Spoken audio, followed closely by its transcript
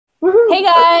Hey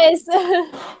guys!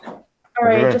 All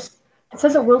right, Right. just it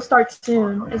says it will start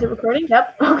soon. Is it recording?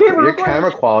 Yep. Okay, we're Your recording.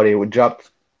 camera quality would drop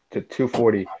to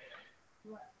 240.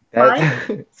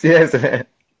 Mine? Yes, man.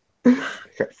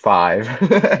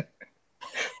 5.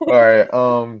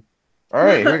 All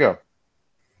right, here we go.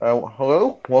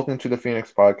 Hello, welcome to the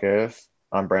Phoenix Podcast.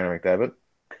 I'm Brandon McDevitt.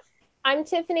 I'm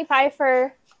Tiffany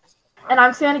Pfeiffer. And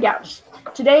I'm Savannah Gouch.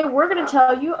 Today we're going to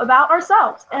tell you about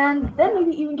ourselves and then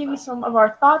maybe even give you some of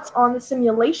our thoughts on the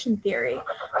simulation theory.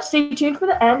 Stay tuned for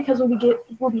the end because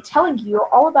we'll be telling you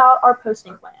all about our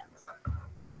posting plans.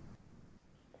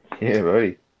 Yeah,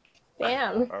 buddy.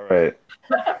 Bam. All right,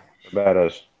 about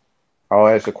us. I'll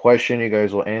ask a question, you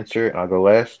guys will answer, and I'll go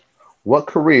last. What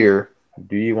career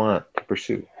do you want to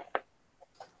pursue?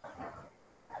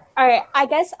 All right, I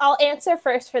guess I'll answer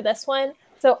first for this one.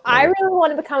 So I really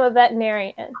want to become a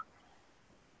veterinarian.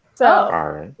 So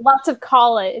All right. lots of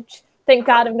college. Thank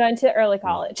God I'm going to early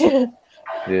college.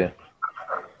 Yeah.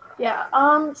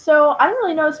 Yeah, so I don't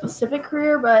really know a specific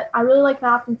career, but I really like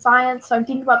math and science, so I'm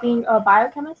thinking about being a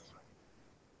biochemist.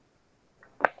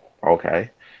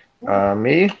 Okay.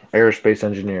 Me, aerospace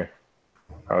engineer.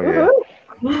 Oh yeah.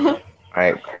 Woohoo! All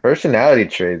right, personality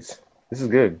traits. This is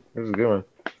good. This is a good one.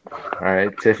 All right,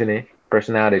 Tiffany,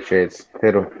 personality traits.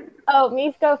 Hit them. Oh,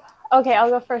 me go. Okay, I'll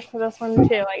go first for this one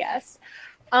too, I guess.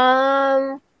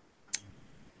 My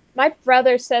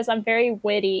brother says I'm very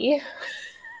witty.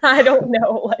 I don't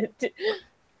know what.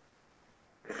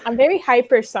 I'm very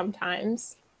hyper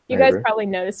sometimes. You guys Hyper. probably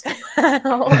noticed that.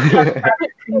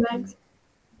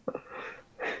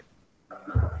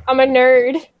 I'm a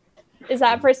nerd. Is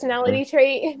that a personality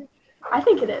trait? I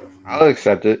think it is. I'll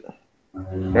accept it.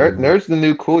 Nerds the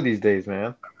new cool these days,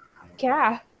 man.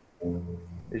 Yeah.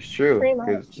 It's true Pretty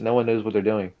because much. no one knows what they're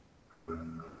doing.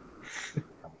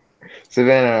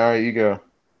 Savannah, all right, you go.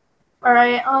 All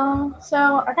right,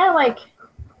 so I kind of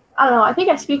I don't know, I think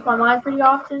I speak my mind pretty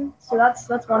often, so that's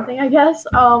one thing, I guess.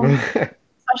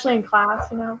 Especially in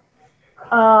class, you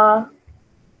know.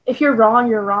 If you're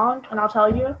wrong, and I'll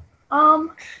tell you.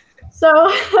 So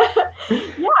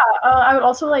yeah, I would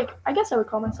also I guess I would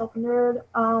call myself a nerd.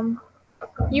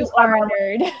 You just are a by my-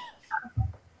 nerd.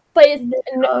 But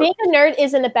being a nerd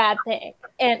isn't a bad thing.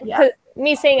 And Yeah.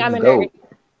 me saying I'm a Go. nerd,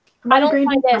 I don't green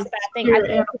find it as a is bad thing. I think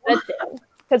it's a good thing.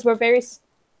 Because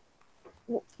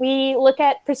we look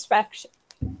at perspection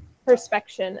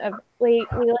of we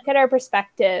look at our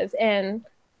perspective and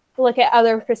look at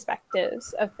other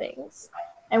perspectives of things.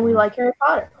 And we like Harry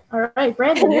Potter. All right,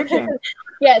 Brandon, your turn.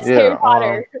 Yes, Yeah, Harry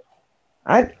Potter.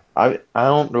 I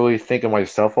don't really think of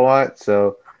myself a lot,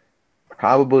 so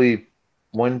probably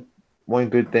one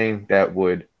good thing that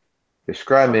would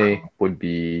describe me would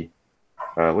be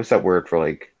what's that word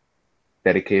for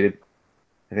dedicated?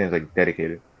 I think it's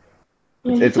dedicated.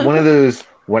 It's one of those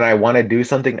when I want to do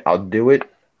something, I'll do it,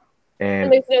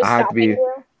 and there's no I have to be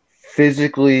stopping you.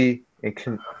 physically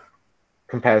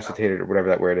incapacitated or whatever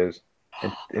that word is.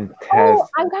 And Oh,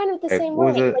 I'm kind of the same what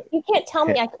was way. it? Like, you can't tell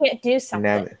me I can't do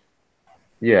something.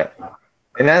 Yeah.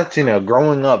 And that's,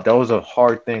 growing up, that was a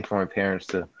hard thing for my parents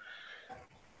to,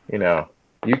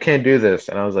 you can't do this.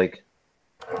 And I was like,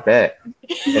 bet.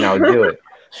 And I would do it.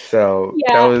 So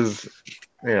Yeah. that was,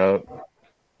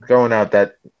 growing up,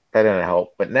 that didn't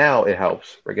help. But now it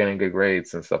helps. We're getting good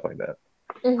grades and stuff like that.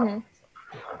 Mm-hmm.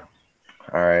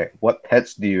 All right. What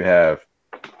pets do you have?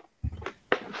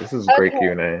 This is great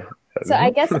Okay. Q&A. So I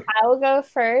guess I will go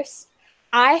first.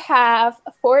 I have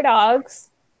 4 dogs.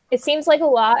 It seems like a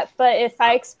lot, but if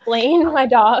I explain my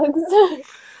dogs,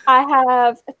 I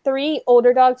have 3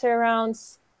 older dogs around.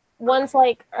 One's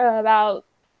about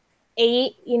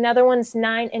 8, another one's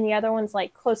 9, and the other one's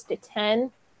close to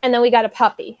 10. And then we got a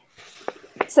puppy.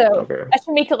 So Okay. that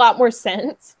should make a lot more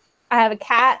sense. I have a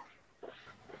cat,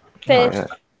 fish. Oh, yeah.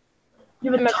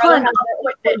 You have a My ton brother of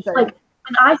koi fish. lizard.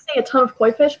 When I say a ton of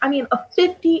koi fish, I mean a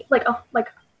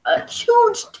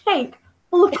huge tank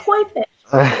full of koi fish.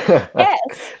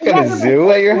 Yes. You got a zoo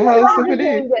at your house, We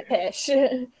Tiffany? get fish,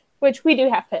 which we do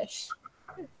have fish.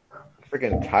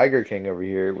 Freaking Tiger King over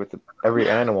here with every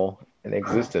animal in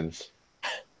existence.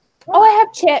 Oh, I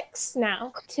have chicks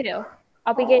now too.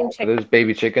 I'll be getting Are chickens. those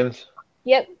baby chickens?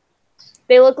 Yep,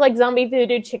 they look like zombie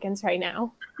voodoo chickens right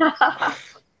now.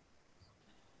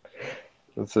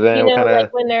 So then what kind of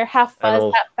when they're half fuzz,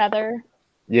 animals? half feather.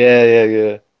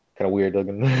 Yeah. Kind of weird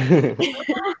looking.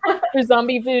 They're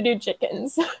zombie voodoo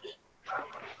chickens.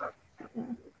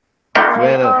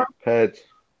 Savannah, pets.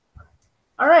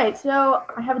 All right, so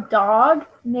I have a dog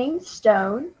named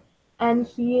Stone, and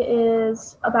he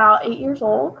is about 8 years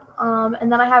old.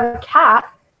 And then I have a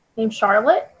cat named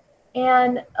Charlotte,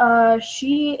 and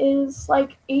she is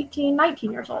like 18,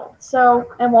 19 years old.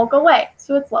 So, and won't go away.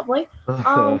 So it's lovely.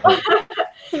 Savannah,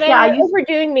 Yeah, you're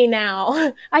overdoing me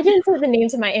now. I didn't say the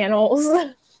names of my animals.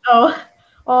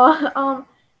 Oh,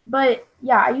 but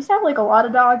yeah, I used to have like a lot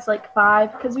of dogs, like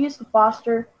 5, because we used to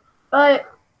foster,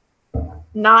 but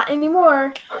not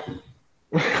anymore.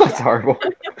 That's horrible.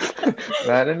 Not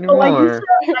But like anymore.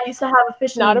 I used to have a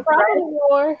fish Not a named problem Fred.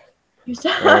 anymore. Used to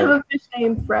have a fish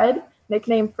named Fred,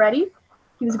 nicknamed Freddy.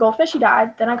 He was a goldfish. He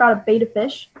died. Then I got a betta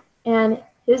fish, and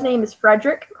his name is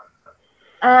Frederick.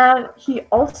 And he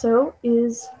also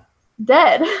is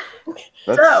dead.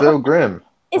 That's so grim.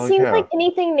 It Holy seems cow. like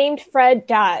anything named Fred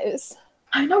dies.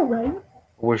 I know, right?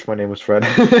 I wish my name was Fred.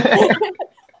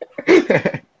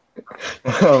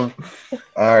 All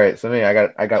right, so me,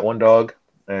 I got one dog,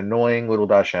 an annoying little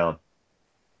dachshund.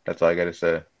 That's all I gotta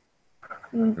say.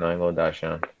 Annoying little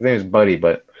dachshund. His name is Buddy,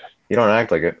 but you don't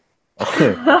act like it.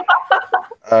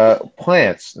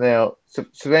 Plants. Now,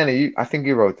 Savannah, I think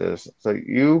you wrote this. So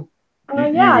you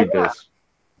read this.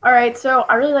 All right, so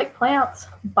I really like plants,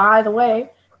 by the way.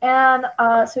 And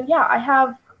so yeah, I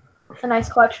have a nice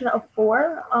collection of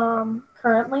 4.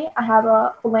 Currently, I have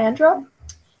a philandra,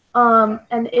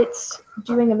 and it's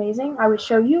doing amazing. I would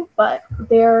show you, but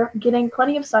they're getting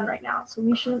plenty of sun right now, so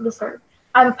we shouldn't disturb.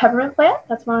 I have a peppermint plant.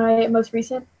 That's my most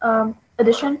recent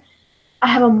addition. I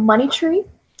have a money tree,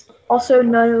 also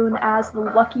known as the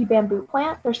lucky bamboo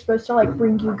plant. They're supposed to like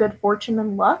bring you good fortune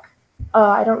and luck.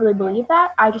 I don't really believe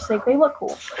that. I just think they look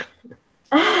cool.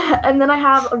 And then I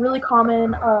have a really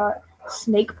common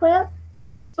snake plant.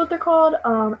 That's what they're called.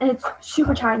 And it's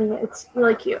super tiny. It's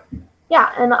really cute.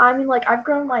 Yeah, and I mean, like, I've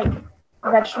grown like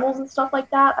vegetables and stuff like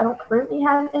that. I don't currently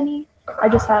have any. I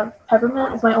just have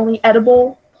peppermint as my only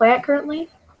edible plant currently.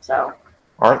 So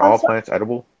Aren't all plants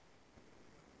edible?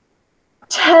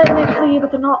 technically, but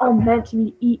they're not all meant to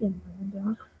be eaten,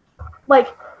 Brandon. Like,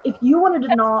 if you wanted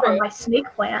to gnaw on my snake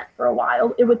plant for a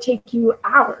while, it would take you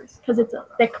hours because it's a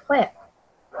thick plant.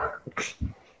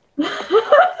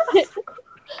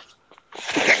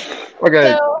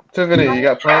 Okay, So- Tiffany, you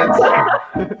got plants?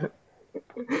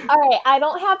 All right, I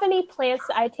don't have any plants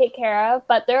that I take care of,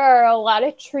 but there are a lot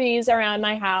of trees around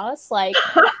my house, like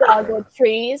dogwood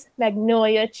trees,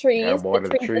 magnolia trees, water the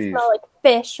the trees trees. that smell like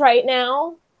fish right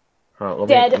now, Huh, let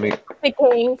dead, me,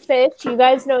 decaying fish. You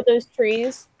guys know those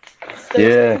trees? Those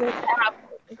Yeah. trees that have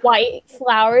white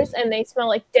flowers and they smell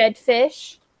like dead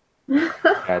fish. yeah,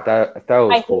 that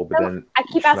was I cool, hate but them. then I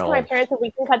keep you asking smell my them. parents if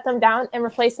we can cut them down and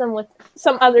replace them with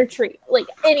some other tree, like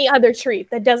any other tree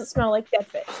that doesn't smell like dead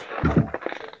fish.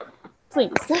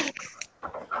 Please.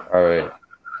 All right,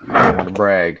 I'm gonna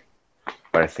brag,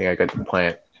 but I think I got the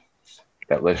plant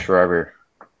that lives forever.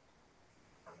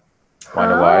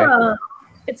 Wanna know why?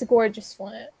 It's a gorgeous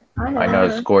plant. I know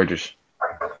it's gorgeous.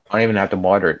 I don't even have to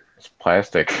water it. It's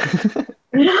plastic.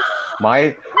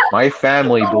 My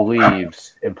family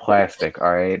believes in plastic.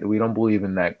 All right, we don't believe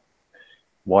in that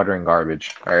watering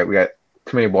garbage. All right, we got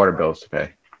too many water bills to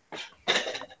pay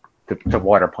to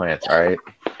water plants. All right.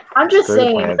 I'm just Screw the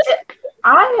saying, plants.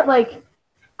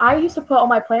 I used to put all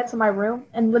my plants in my room,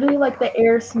 and literally, like, the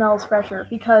air smells fresher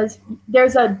because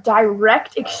there's a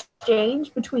direct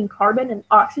exchange between carbon and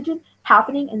oxygen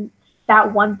happening in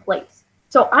that one place.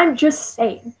 So I'm just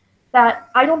saying that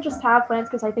I don't just have plants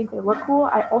because I think they look cool.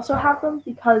 I also have them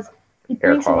because it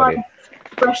Air brings a lot quality.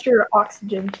 of fresher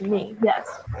oxygen to me. Yes,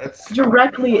 That's.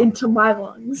 directly into my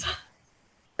lungs.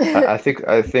 I think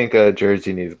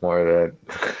Jersey needs more of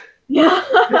that. Yeah.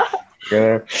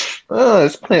 Yeah. Oh,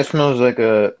 this plant smells like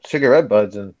cigarette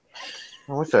butts and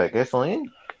what's that?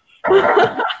 Gasoline?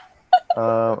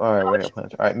 All right, we got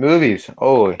plants. All right, movies.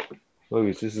 Oh,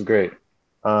 movies. This is great.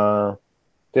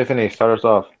 Tiffany, start us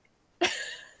off.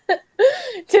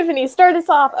 Tiffany, start us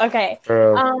off. Okay.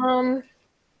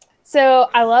 So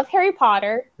I love Harry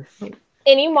Potter.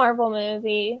 Any Marvel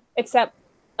movie, except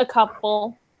a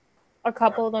couple. A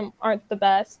couple of them aren't the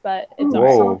best, but it's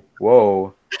awesome.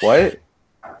 Whoa, what?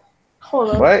 Hold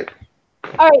on. What?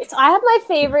 All right, so I have my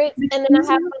favorites, and then I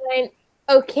have my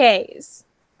okays.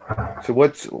 So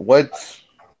what's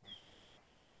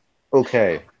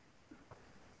okay?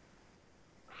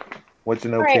 What's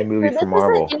an okay movie so this for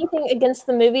Marvel? isn't anything against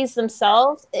the movies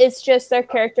themselves. It's just their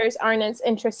characters aren't as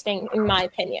interesting, in my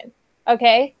opinion.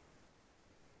 Okay?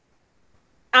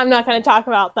 I'm not going to talk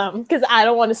about them because I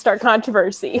don't want to start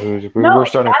controversy. We're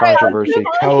starting controversy.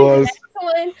 Tell us.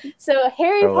 So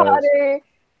Harry Tell us.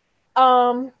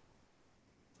 Potter.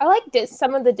 I like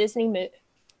some of the Disney.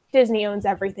 Disney owns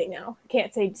everything now. I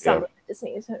can't say some of the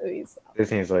Disney movies.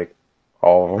 Disney's like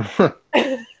all of them.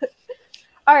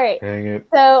 All right. Dang it.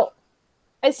 So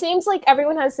It seems like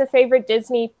everyone has their favorite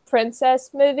Disney princess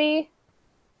movie.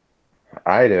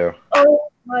 I do. Oh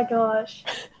my gosh.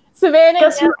 Savannah,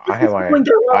 Guess who? I have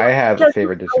I have a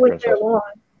favorite Disney princess.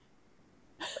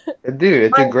 Dude,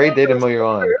 it's a great day to mow your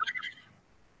lawn.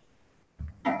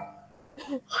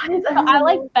 I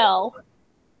like Belle,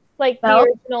 like Belle?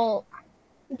 the original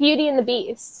Beauty and the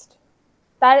Beast.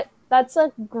 That's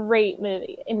a great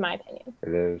movie in my opinion.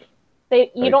 It is.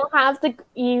 You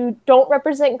don't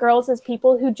represent girls as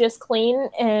people who just clean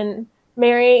and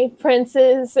marry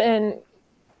princes and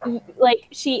like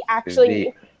she actually,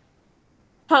 deep.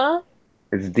 huh?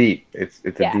 It's deep. It's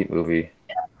a deep movie.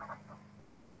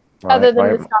 Other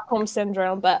than the Stockholm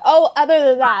Syndrome, but other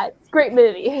than that, it's a great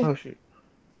movie. Oh shoot.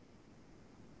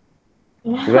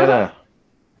 Savannah,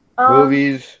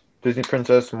 movies, Disney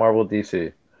Princess, Marvel, DC.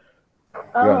 You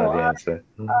don't know the answer.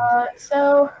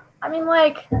 So I mean,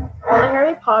 like all the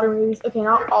Harry Potter movies. Okay,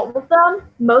 not all of them.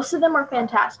 Most of them are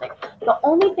fantastic. The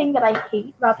only thing that I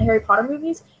hate about the Harry Potter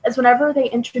movies is whenever they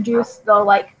introduce the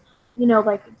like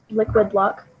liquid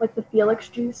luck, like the Felix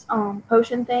juice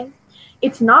just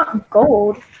it's not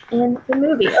gold in the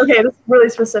movie. Okay, this is really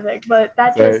specific, but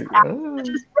that just rubbed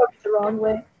the wrong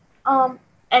way.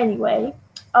 Anyway,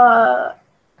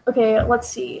 okay, let's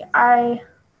see. I'm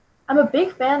a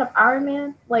big fan of Iron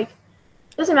Man. Like,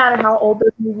 doesn't matter how old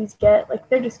those movies get, like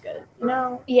they're just good, you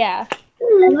know? Yeah. I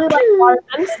really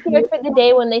I'm scared for the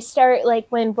day when they start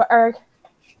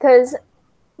because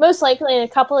most likely in a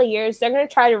couple of years they're gonna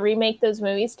try to remake those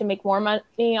movies to make more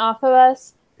money off of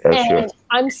us. That's true.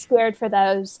 I'm scared for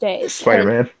those days.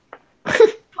 Spider-Man.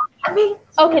 I mean,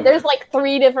 okay, there's like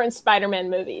 3 different Spider-Man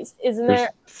movies, isn't there?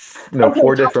 No,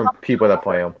 4 different people that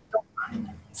play them.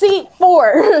 See,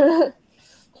 4.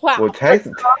 Wow. Well,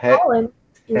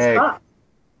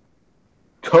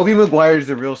 Tobey Maguire is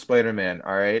the real Spider-Man.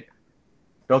 All right.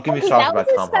 Don't get me started about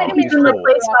Tom Holland. He's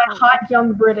replaced by a hot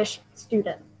young British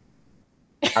student.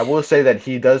 I will say that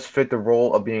he does fit the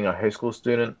role of being a high school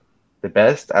student the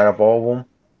best out of all of them.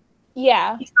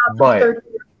 Yeah. He's not the 30-year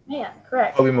man,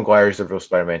 correct. Tobey Maguire is the real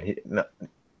Spider-Man.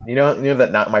 You know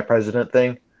that not my president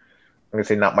thing? I'm going to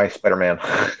say not my Spider-Man.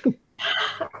 All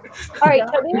right,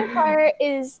 Tobey Maguire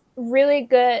is really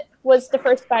good. Was the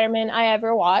first Spider-Man I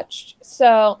ever watched.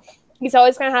 So he's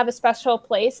always going to have a special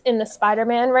place in the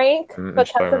Spider-Man rank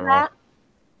because of that.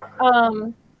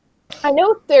 I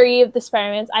know 3 of the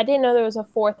Spider-Mans. I didn't know there was a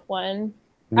 4th one.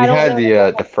 We had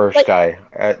the first guy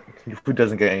who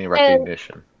doesn't get any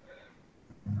recognition.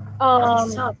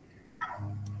 I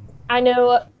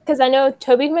know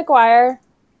Tobey Maguire,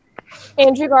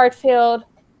 Andrew Garfield,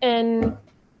 and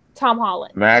Tom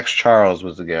Holland. Max Charles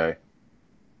was the guy.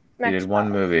 He did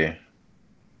one movie.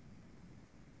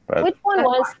 But which one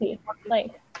was he?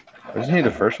 Like, wasn't he the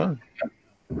first one?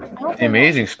 The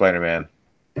Amazing Spider-Man.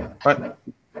 What?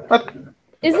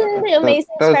 Isn't the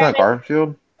Amazing Spider-Man? That was not Spider-Man?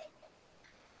 Garfield.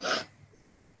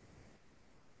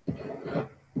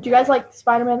 Do you guys like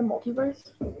Spider-Man the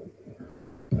Multiverse?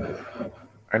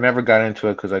 I never got into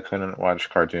it because I couldn't watch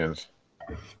cartoons.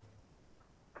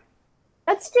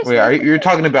 That's just. Wait, you're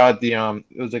talking about the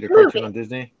it was like a cartoon on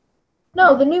Disney?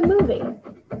 No, the new movie.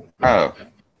 Oh.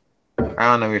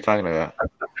 I don't know what you're talking about.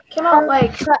 Came out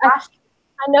like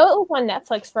I know it was on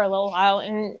Netflix for a little while,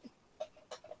 and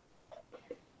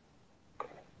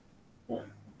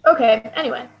okay.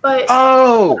 Anyway, but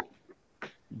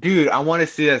dude, I want to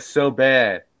see that so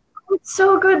bad. It's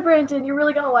so good, Brandon. You're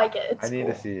really gonna like it. I need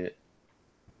to see it.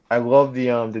 I love the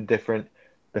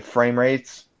frame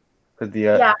rates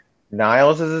because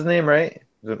Niles is his name, right?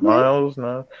 Is it Miles?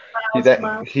 No.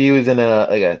 He was in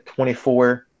a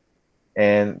 24,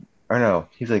 and or no,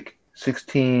 he's like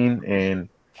 16, and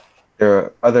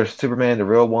the other Superman, the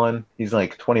real one, he's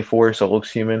like 24, so it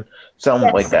looks human,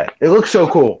 something like that. It looks so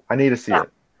cool. I need to see it.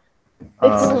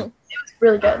 It's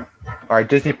really good. All right,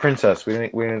 Disney princess. We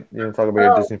didn't talk about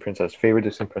your Disney princess. Favorite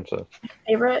Disney princess.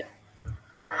 Favorite?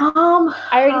 I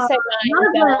already said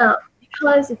mine. None of them,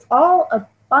 because it's all a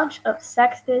bunch of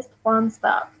sexist fun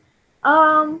stuff.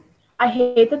 I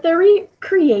hate that they're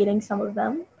recreating some of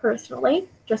them personally,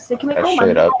 just to make more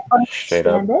money. I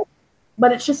understand it,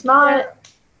 but it's just not.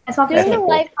 It's not the same.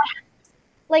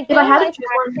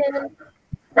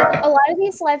 A lot of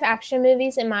these live action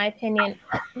movies, in my opinion,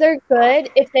 they're good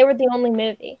if they were the only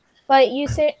movie. But you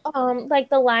say, like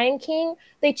The Lion King,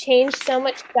 they changed so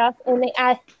much stuff, and they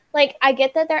add, like, I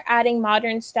get that they're adding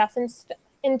modern stuff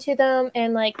into them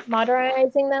and like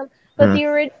modernizing them, but the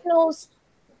originals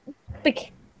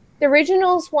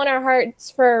won our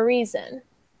hearts for a reason.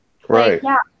 Right.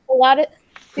 Like, a lot of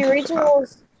the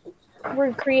originals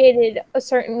were created a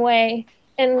certain way,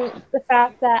 and the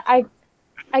fact that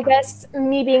I guess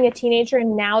me being a teenager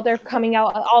and now they're coming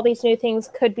out all these new things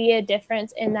could be a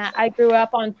difference in that I grew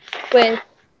up on with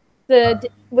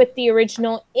the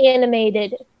original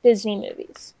animated Disney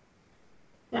movies.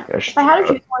 Yeah. That's If I had to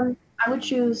true. choose one, I would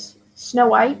choose Snow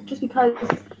White, just because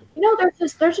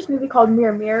there's this movie called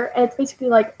Mirror Mirror, and it's basically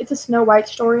like it's a Snow White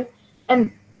story,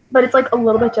 but it's like a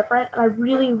little bit different, and I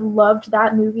really loved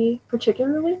that movie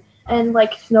particularly, and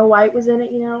like Snow White was in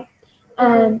it,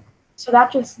 and so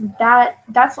that's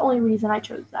the only reason I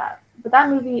chose that. But that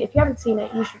movie, if you haven't seen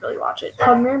it, you should really watch it. It's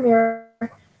called Mirror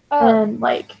Mirror, and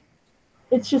like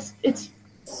it's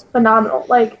phenomenal,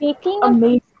 like Speaking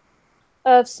amazing.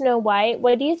 of Snow White,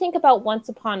 what do you think about Once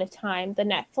Upon a Time, the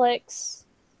Netflix?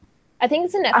 I think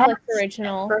it's a Netflix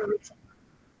original. For a reason.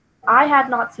 I have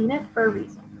not seen it for a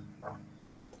reason.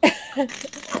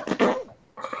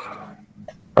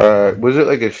 Was it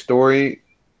like a story?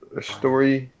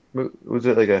 Was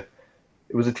it like it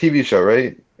was a TV show,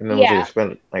 right? And then Yeah. was it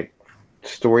spent like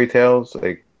story tales,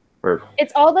 like or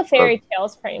It's all the fairy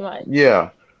tales, pretty much. yeah.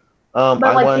 But,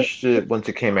 I like, watched it once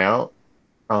it came out.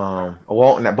 Before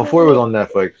it was on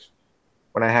Netflix,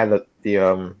 when I had I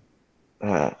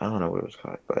don't know what it was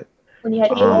called, but When you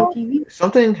had Um, TV,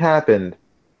 something happened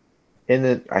in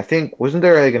it. I think wasn't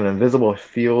there like an invisible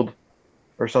field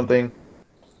or something?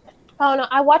 Oh no,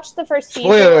 I watched the first season.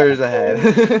 Spoilers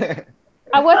ahead.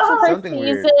 I watched the first Something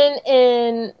weird. season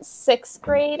in 6th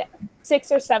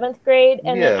or 7th grade,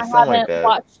 and Yeah, then I something like haven't that.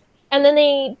 watched. And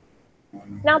then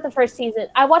not the first season.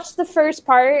 I watched the first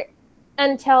part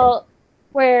until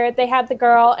where they had the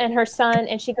girl and her son,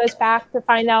 and she goes back to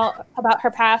find out about her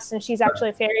past, and she's actually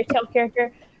a fairy tale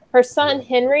character. Her son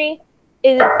Henry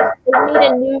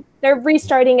they're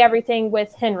restarting everything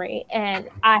with Henry, and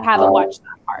I haven't watched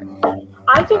that part.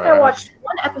 I think I watched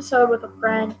one episode with a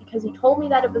friend because he told me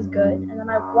that it was good, and then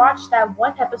I watched that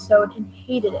one episode and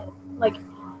hated it. Like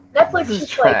Netflix This is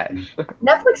is like trash.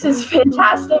 Netflix is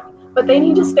fantastic, but they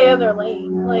need to stay in their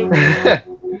lane. Like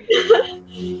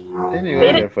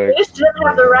Anyway, they Netflix. just didn't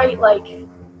have the right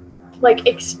like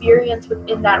experience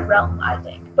within that realm, I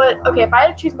think. But okay, if I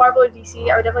had to choose Marvel or DC,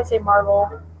 I would definitely say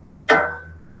Marvel.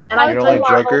 And I You would don't say like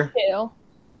Marvel. Joker? Too.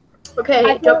 Okay,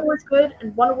 I Joker feel- was good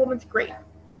and Wonder Woman's great,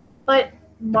 but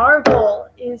Marvel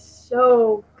is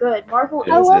so good. Marvel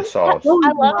Yeah, is it's sauce.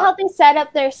 I love how they set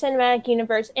up their cinematic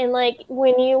universe, and like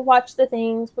when you watch the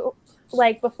things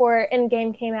like before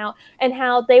Endgame came out, and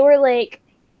how they were like,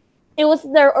 it was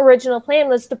their original plan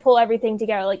was to pull everything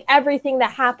together, like everything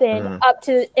that happened up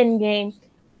to Endgame,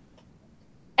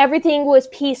 everything was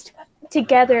pieced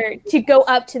together to go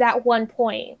up to that one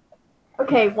point.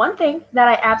 Okay, one thing that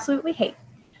I absolutely hate,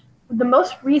 the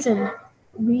most recent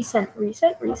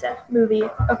movie.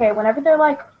 Okay, whenever they're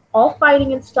like all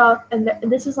fighting and stuff, and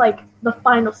this is like the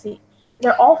final scene.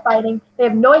 They're all fighting. They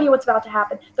have no idea what's about to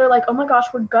happen. They're like, "Oh my gosh,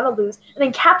 we're gonna lose!" And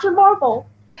then Captain Marvel.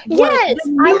 Yes,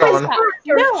 I Hold was on. that.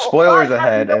 No, Spoilers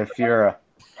ahead if you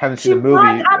haven't seen the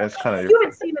movie. That's kind of You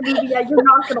haven't seen the movie yet. You're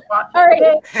not gonna watch it. All right.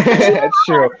 Okay? That's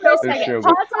true. Pause for a That's second. true.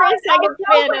 Pause for a second,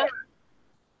 Savannah. Hold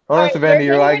All on, right, Savannah, we're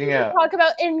you're getting lagging ready to out. talk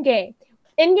about Endgame.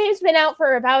 Endgame's been out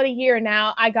for about a year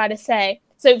now, I gotta say.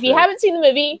 So if you Yeah. haven't seen the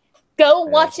movie, go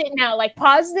watch it now. Like,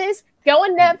 pause this, go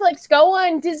on Netflix, go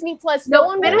on Disney Plus, go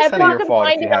on It's whatever kinda you your can fault if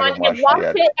find you it on, haven't and watched it watch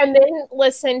yet. it, and then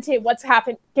listen to what's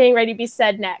getting ready to be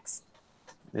said next.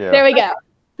 Yeah. There we go.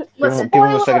 Listen, Give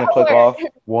him a second to click spoiler off.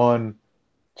 1,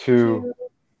 2,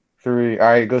 3. All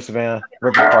right, go Savannah.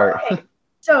 Rip it apart. Okay,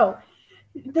 so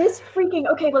this freaking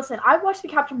okay. Listen, I watched the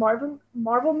Captain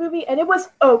Marvel movie, and it was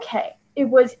okay. It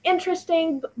was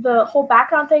interesting. The whole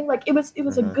background thing, like it was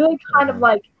a good kind of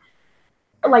like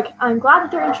I'm glad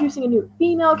that they're introducing a new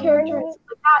female character and stuff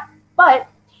like that. But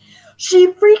she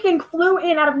freaking flew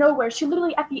in out of nowhere. She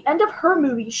literally, at the end of her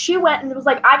movie, she went and was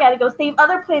like, I gotta go save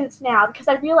other planets now because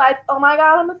I realized, oh my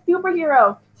god, I'm a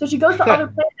superhero. So she goes to other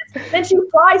planets. Then she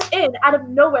flies in out of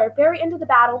nowhere, very into the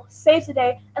battle, saves the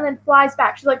day, and then flies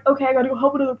back. She's like, okay, I gotta go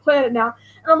help another planet now.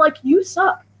 And I'm like, you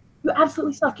suck. You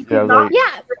absolutely suck. You Yeah, could not. like-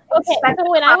 Yeah. Okay. So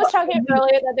when I was talking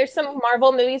earlier that there's some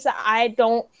Marvel movies that I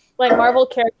don't like, Marvel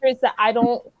characters that I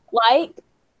don't like,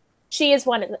 she is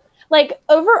one of them. Like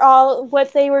overall,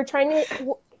 what they were trying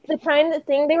to, the kind of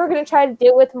thing they were going to try to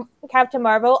do with Captain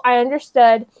Marvel, I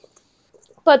understood.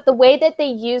 But the way that they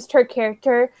used her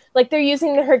character, like they're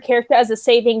using her character as a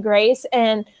saving grace,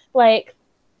 and like,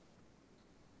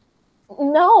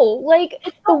 no, like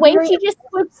the way she just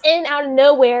swoops in out of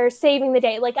nowhere, saving the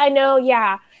day. Like I know,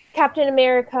 yeah, Captain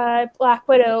America, Black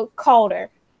Widow called her,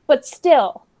 but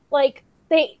still, like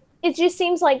it just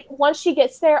seems like once she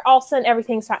gets there, all of a sudden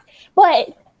everything's fine.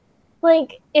 But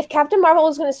like, if Captain Marvel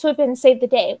was going to swoop in and save the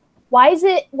day, Why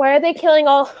are they killing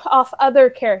off other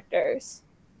characters?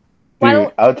 Why Dude,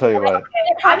 don't I'll tell you what.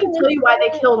 I can tell you why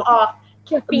they killed off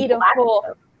defeat a Black fool?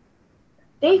 Widow.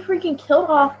 They freaking killed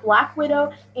off Black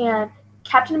Widow and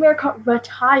Captain America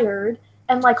retired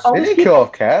and like all They these didn't people. kill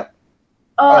off Cap.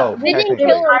 Oh, They didn't technically,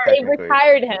 kill him, they technically.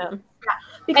 retired him.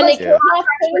 Because And they killed off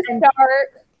contracts Tony were ending.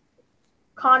 Stark.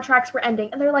 Contracts were ending,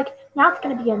 and they're like, now it's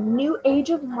going to be a new age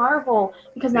of Marvel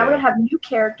because now we're Yeah. going to have new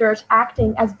characters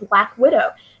acting as Black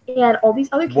Widow and all these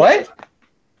other What?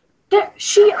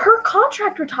 characters. Her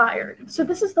contract retired, so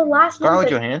this is the last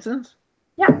Scarlett movie. Johansson's?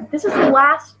 Yeah, this is the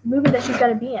last movie that she's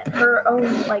going to be in. Her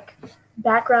own like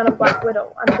background of Black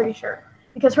Widow, I'm pretty sure,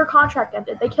 because her contract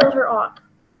ended. They killed her off.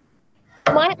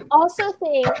 I also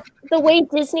think the way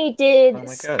Disney did Oh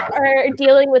my God. are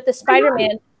dealing with the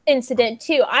Spider-Man incident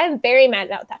too. I'm very mad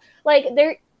about that. Like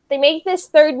they make this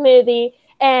third movie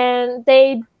and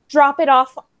they drop it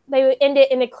off. They end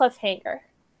it in a cliffhanger.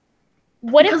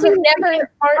 What if Because we they're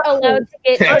never aren't allowed to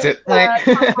get That's it. Like,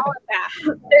 Tom Holland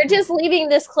back? They're just leaving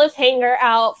this cliffhanger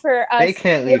out for us. they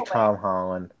can't leave Tom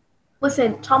Holland.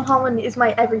 Listen, Tom Holland is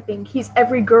my everything. He's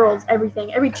every girl's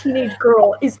everything. Every teenage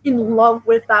girl is in love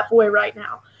with that boy right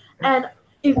now. And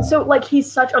so, like,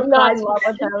 he's such a I'm not in prize. love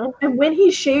with him. And when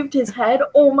he shaved his head,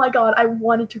 oh my god, I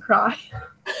wanted to cry.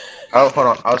 Oh, hold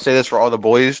on. I'll say this for all the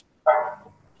boys.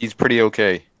 He's pretty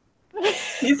okay.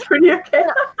 He's pretty okay.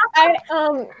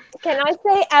 Can I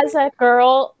say as a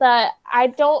girl that I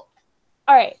don't?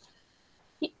 All right,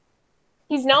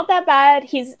 he's not that bad.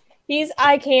 He's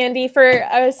eye candy for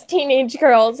us teenage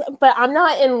girls, but I'm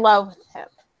not in love with him.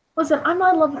 Listen, I'm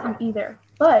not in love with him either.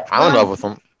 But I'm in love with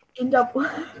him. end up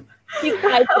He's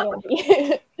eye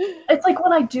candy. it's like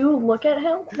when I do look at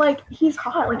him, like he's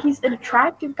hot, like he's an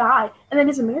attractive guy, and then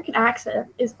his American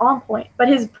accent is on point, but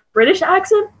his British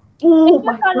accent, oh He's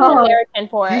my not an god, American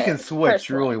for it. He can switch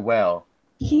personally. really well.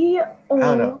 he, I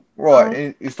don't know.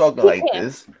 Right, he's talking He like can.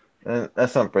 this.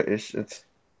 That's not British. It's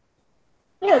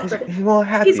yeah, it's British. he's more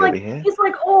happy He's over like, here.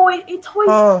 oh, it's always,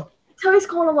 Oh, so he's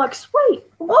kind of like, sweet,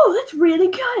 whoa, that's really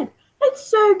good, it's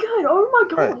so good, oh my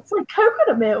god, Right. it's like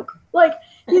coconut milk, like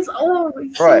he's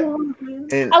Right. so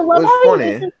good. and I love what's how he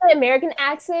funny? uses the American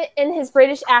accent and his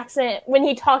British accent when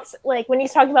he talks, like when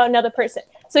he's talking about another person.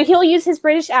 So he'll use his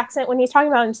British accent when he's talking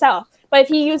about himself, but if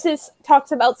he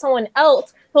talks about someone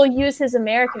else, he'll use his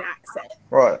American accent.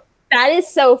 Right. That is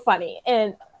so funny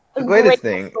and The greatest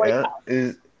great thing storytelling.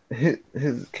 is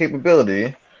his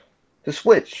capability to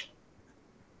switch.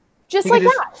 Just He like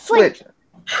can that. just It's like, switch.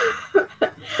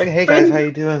 Like, hey guys, how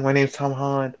you doing? My name's Tom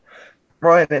Holland.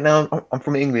 Right, and now I'm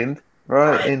from England.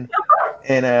 Right,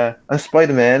 and I'm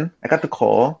Spider-Man. I got the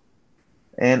call,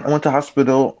 and I went to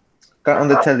hospital. Got on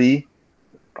the telly.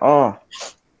 Oh,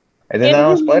 and then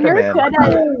now I'm you're Spider-Man. good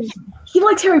at it. He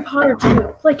likes Harry Potter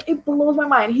too. Like it blows my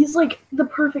mind. He's like the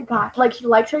perfect guy. Like he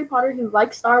likes Harry Potter. He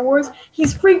likes Star Wars.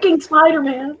 He's freaking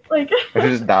Spider-Man. Like I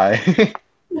should just die.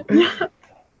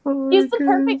 He's the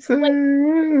perfect,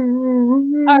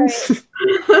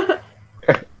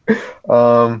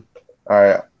 All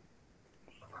right.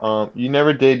 You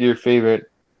never did your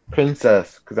favorite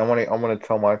princess because I want to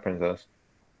tell my princess.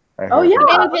 Oh, yeah.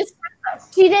 And just,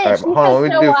 she did. All right, She hold on. picked We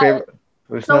Snow do White. favorite.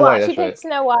 It was Snow Snow White. White. She That's right. picked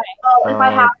Snow White. oh, if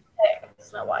I have to pick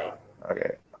Snow White.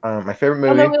 Okay. My favorite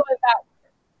And then movie, we went back.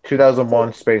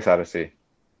 2001: Space Odyssey.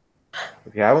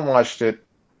 If you haven't watched it,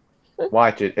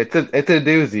 watch it. It's a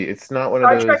doozy. It's not one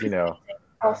Star of those, Trek you is know.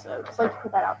 Also, just like to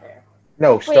put that out there.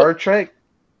 No, Star Trek,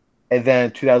 and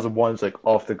then 2001's like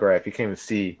off the graph. You can't even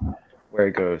see where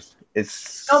it goes.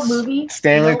 It's No movie.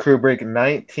 Stanley No. Kubrick,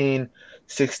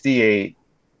 1968.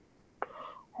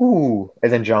 Ooh,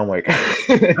 and then John Wick.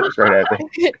 That's right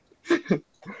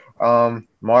after.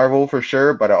 Marvel for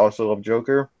sure, but I also love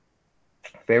Joker.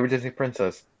 Favorite Disney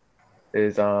princess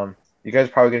is you guys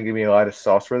are probably gonna give me a lot of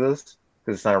sauce for this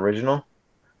because it's not original,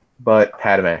 but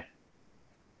Padme.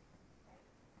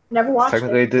 Never watched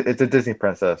Technically, it. it's a Disney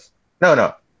princess.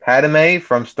 No, Padme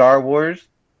from Star Wars.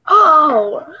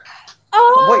 Oh,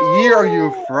 Oh! What year are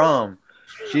you from?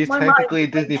 She's My technically a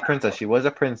mind. Disney princess. She was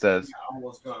a princess.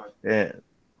 Almost gone. Yeah.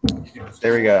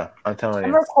 There we go. I'm telling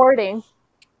I'm you. recording.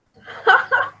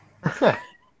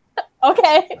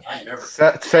 Okay. I never.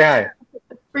 Say hi.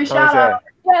 free Tell me shout say out.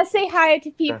 Yeah, say hi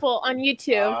to people on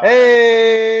YouTube. hi.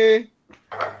 Hey!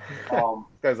 Um,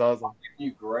 This guy's awesome. give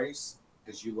you grace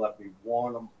because you let me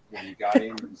warn them when you got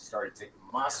in and started taking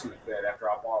my Sudafed after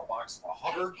I bought a box of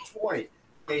 120.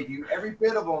 Gave you every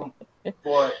bit of them,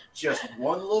 but just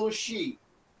one little sheet.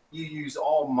 You use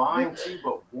all mine too,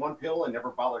 but one pill and never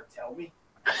bothered to tell me.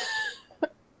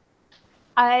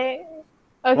 Okay.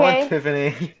 What,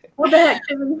 Tiffany? What the heck,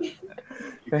 Tiffany?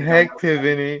 The heck,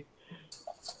 Tiffany?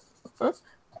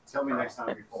 Tell me next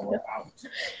time before we're out.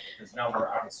 Because now we're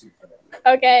out of soup for that.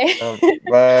 Okay.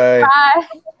 Bye. Bye.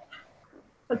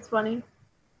 That's funny.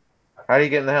 How do you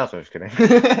get in the house? I'm just kidding.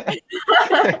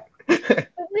 The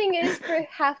thing is,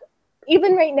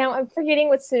 even right now, I'm forgetting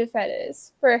what Sudafed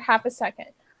is for half a second.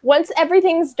 Once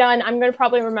everything's done, I'm going to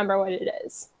probably remember what it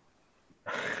is.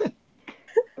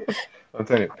 I'm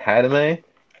telling you, Padme?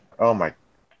 Oh my.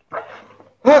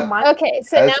 Okay,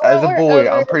 so as now a we're boy,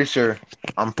 over...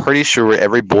 I'm pretty sure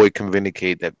every boy can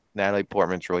vindicate that Natalie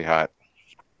Portman's really hot.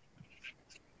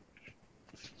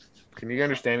 Can you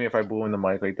understand me if I blew in the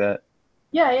mic like that?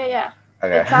 Yeah.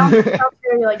 Okay. It sounds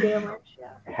very like Game Lynch,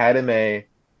 yeah. Padme,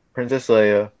 Princess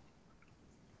Leia.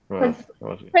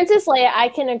 Princess Leia, I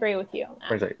can agree with you on that.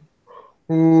 Princess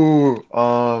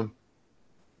Leia. Ooh,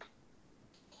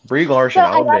 Brie Larson,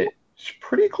 I'll admit, she's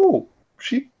pretty cool.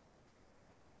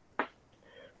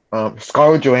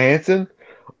 Scarlett Johansson.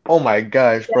 Oh my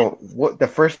gosh, bro! What the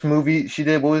first movie she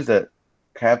did? What was that?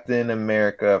 Captain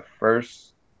America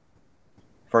First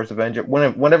Avenger.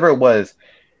 Whenever it was.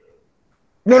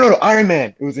 No, Iron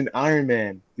Man. It was an Iron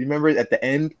Man. Do you remember it at the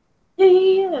end?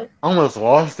 Yeah. I almost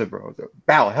lost it, bro.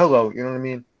 Bow, hello. You know what I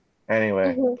mean?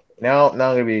 Anyway, now I'm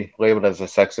gonna be labeled as a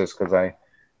sexist because I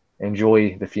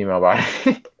enjoy the female body.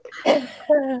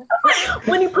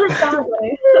 When you put it that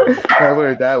way. I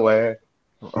put it that way.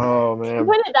 Oh man.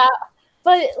 Put it up,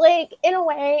 but like in a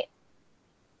way,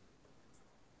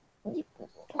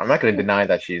 I'm not gonna deny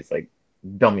that she's like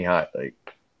dummy hot, like.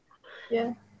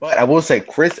 Yeah. But I will say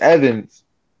Chris Evans,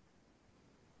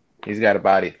 he's got a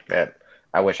body that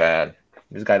I wish I had.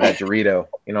 He's got that Dorito.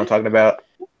 You know what I'm talking about?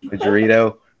 The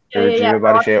Dorito. Yeah.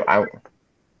 Body shape.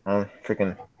 I'm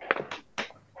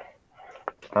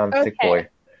sick boy.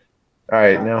 All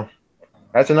right, now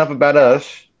that's enough about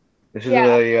us. This is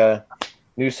a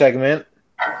new segment,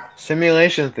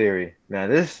 simulation theory. Now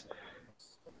this,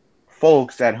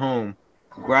 folks at home,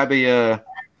 grab a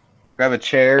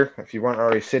chair if you weren't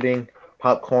already sitting,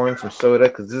 popcorn, some soda,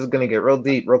 because this is gonna get real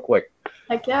deep real quick.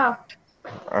 Heck yeah.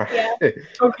 All right. Yeah.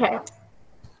 Okay.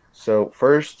 So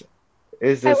first,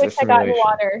 is this I wish a I got simulation?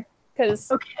 water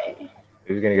because Okay.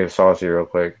 He's gonna get saucy real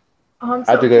quick. I'm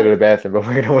I have to go to the bathroom, but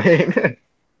we're gonna wait.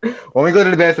 When we go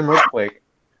to the bathroom real quick,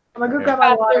 I'm gonna go grab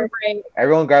my water.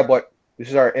 everyone grab what? This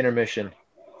is our intermission,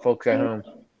 folks at home.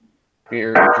 Get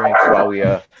your drinks while we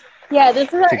this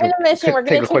is our intermission. We're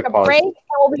gonna take a break and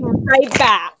we'll be right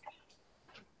back.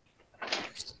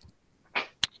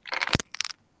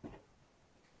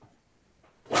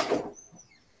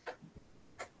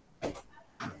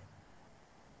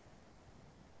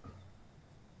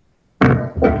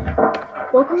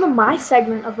 Welcome to my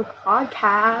segment of the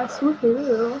podcast.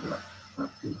 Woohoo!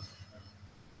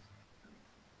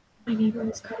 My neighbor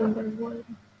is cutting their wood.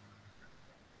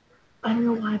 I don't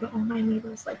know why, but all my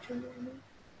neighbors like to annoy me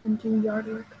and do yard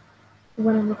work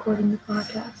when I'm recording the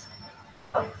podcast.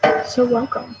 So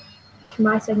welcome to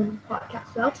my segment of the podcast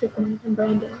without Tiffany and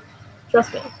Brandon.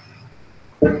 Trust me.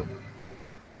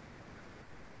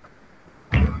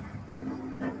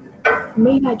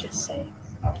 Maybe I just say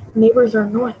neighbors are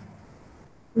annoying.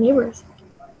 Neighbors.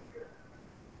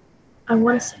 I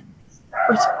want to say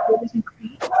neighbors are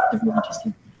great. They're really just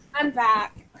I'm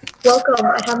back. welcome.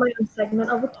 I have my own segment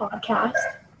of the podcast.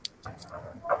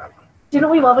 Didn't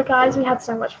we love it, guys? We had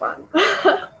so much fun.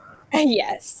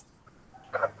 Yes.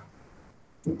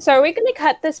 So are we gonna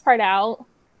cut this part out,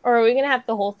 or are we gonna have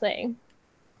the whole thing?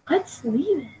 Let's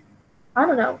leave it. I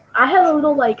don't know. I had a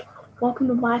little welcome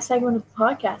to my segment of the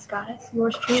podcast, guys.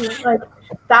 Yours truly.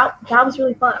 That was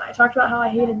really fun. I talked about how I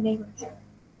hated neighbors.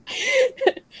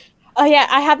 Oh yeah,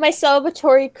 I have my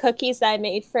celebratory cookies that I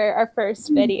made for our first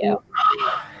video,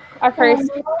 our first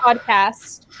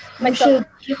podcast. You should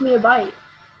give me a bite.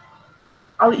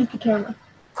 I'll eat the camera.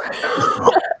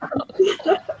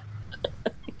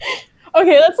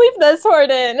 Okay, let's leave this part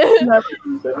in.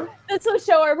 Never. This will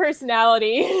show our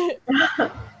personality.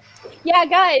 Yeah,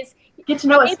 guys, Get to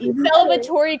know I us. made some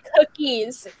celebratory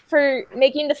cookies for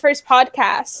making the first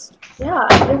podcast. Yeah,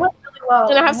 it went really well.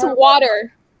 And I have some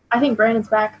water. I think Brandon's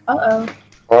back. Uh-oh.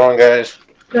 Hold on, guys.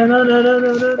 No.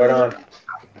 Hold on.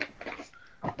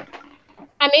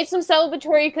 I made some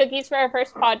celebratory cookies for our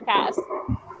first podcast.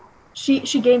 She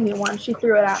gave me one. She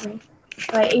threw it at me.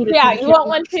 And I ate it. Yeah, you want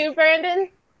one too, Brandon?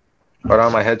 Hold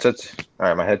on, my headset's. All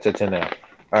right, my headset's in now.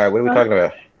 All right, what are we talking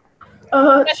about?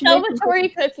 She made some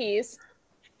Celebratory cookies.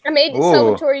 I made Ooh.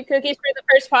 celebratory cookies for the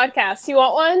first podcast. You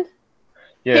want one?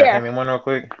 Yeah, Here. hand me one real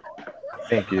quick.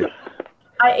 Thank you.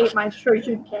 I ate mine straight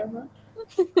to the camera.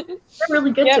 They're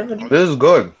really good, Yep. Tiffany. This is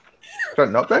good. Is that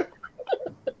nutmeg?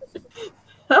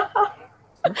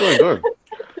 That's really good.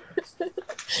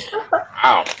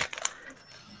 Ow.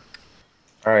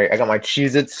 All right, I got my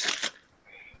Cheez-Its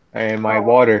and my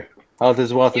water. Health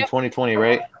is wealth in Yep. 2020,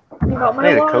 right? I got I my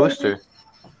need a water. coaster.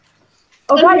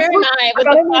 Oh, And guys, here am look, I I with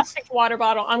got a a new, plastic water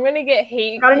bottle. I'm gonna get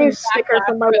hate. got a new and sticker backlash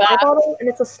for my for water that. bottle, and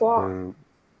it's a sloth.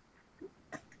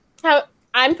 How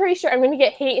I'm pretty sure I'm gonna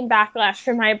get hate and backlash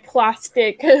for my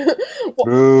plastic.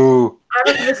 Boo!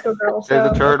 I'm a Visco girl, Save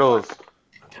the so turtles.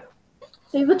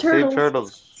 save the Save turtles.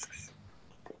 turtles.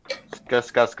 Ska.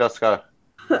 SK,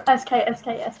 SK,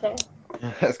 SK.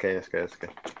 SK.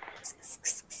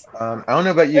 I don't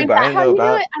know about you, Is but I that didn't how know you do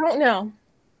about. it? I don't know.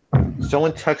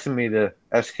 Someone texted me the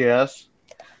SKS,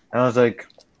 and I was like,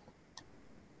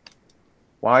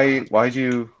 Why'd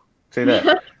you say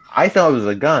that? I thought it was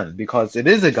a gun because it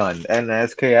is a gun, and the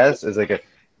SKS is like it's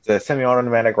a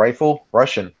semi-automatic rifle,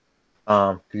 Russian.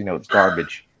 'Cause, it's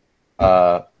garbage.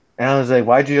 And I was like,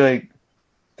 why'd you like? Is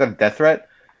that a death threat?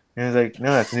 And he was like,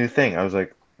 no, that's a new thing. I was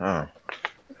like, oh.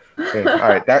 Okay. All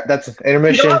right, that's You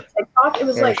intermission. know, on TikTok, it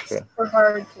was like Yeah. super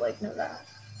hard to like know that.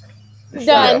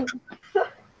 Done.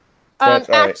 That's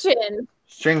all right. Action.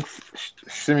 String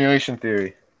simulation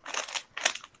theory.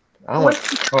 I don't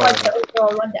What's like the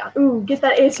overall rundown? Ooh, get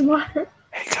that ASMR.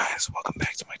 Hey guys, welcome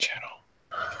back to my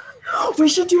channel. We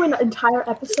should do an entire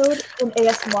episode in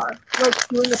ASMR, like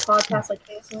doing a podcast like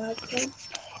ASMR episode.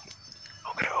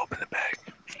 I'm gonna open the bag.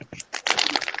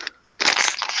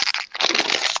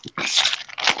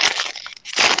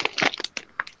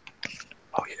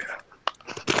 Oh yeah.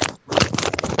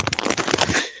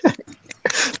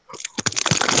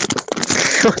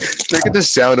 Should I get the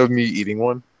sound of me eating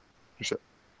one?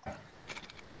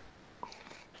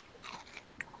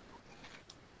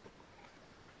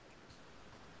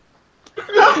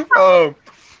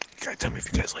 Guys, tell me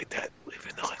if you guys like that. Leave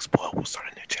it in the links below. We'll start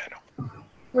a new channel.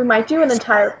 We might do an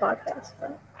entire podcast.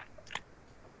 But...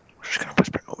 We're just gonna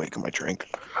whisper away my drink.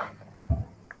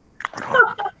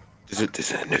 Hold on. This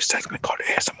is a new segment called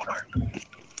ASMR.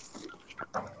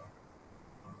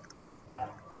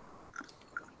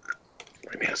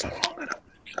 Maybe that's not long enough.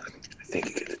 I think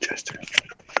you get the gesture.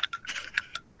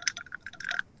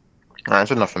 Alright,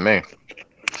 that's enough for me.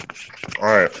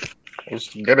 Alright,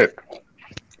 let's get it.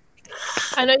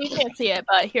 I know you can't see it,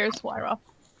 but here's Wyra.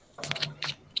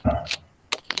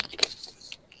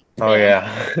 Oh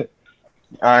yeah.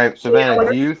 Alright, Savannah,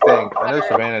 do you think I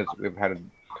know we've had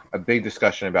a big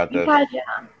discussion about this.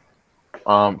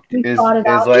 Yeah. Is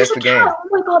life a game? Oh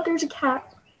my god, there's a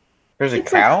cat. There's a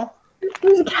cow?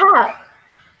 There's a cat.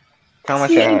 How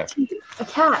much you have? A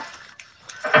cat.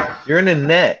 You're in a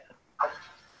net.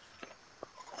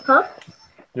 Huh?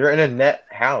 You're in a net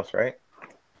house, right?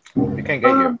 You can't get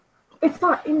you. It's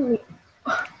not in me.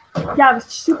 Yeah, I was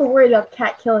super worried about the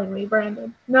cat killing me,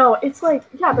 Brandon. No, it's like,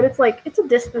 yeah, but it's like, it's a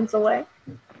distance away.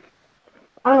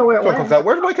 I don't know where it went.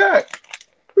 Where's my cat?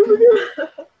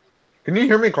 Can you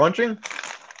hear me crunching?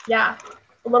 Yeah,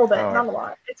 a little bit, Oh. not a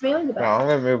lot. It's mainly the No, bed. I'm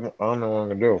gonna move. I don't know what I'm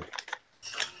gonna do.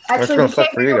 Actually, gonna we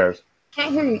suck for you guys.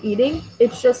 can't hear you eating.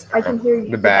 It's just, I can hear you.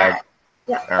 The bag.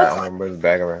 Yeah, All right, that's I'm fine. gonna move the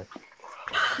bag around.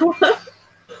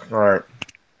 All right.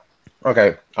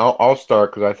 Okay, I'll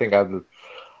start because I think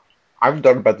I've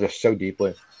thought about this so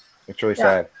deeply. It's really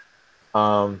sad.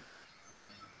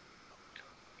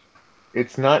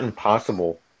 It's not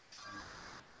impossible.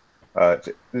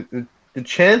 The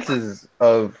chances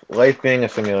of life being a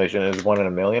simulation is 1 in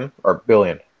a million or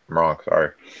billion. I'm wrong. Sorry,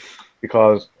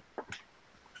 because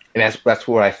and that's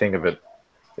what I think of it.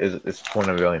 It's 1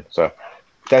 in a billion. So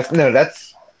that's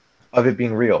of it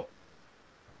being real.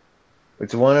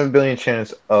 It's 1 in a billion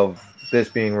chance of this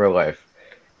being real life,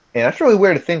 and that's really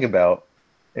weird to think about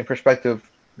in perspective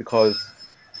because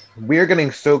we're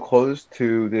getting so close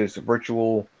to this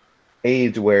virtual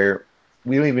age where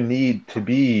we don't even need to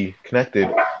be connected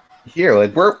here.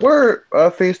 Like we're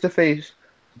face to face,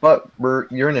 but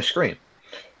you're in a screen.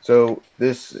 So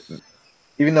this,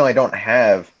 even though I don't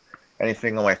have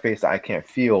anything on my face that I can't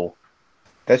feel,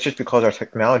 that's just because our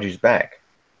technology is back.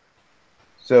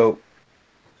 So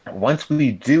once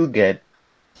we do get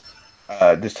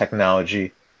this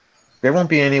technology, there won't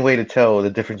be any way to tell the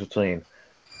difference between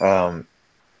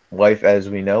life as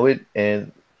we know it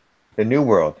and the new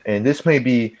world. And this may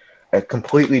be a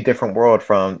completely different world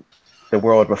from the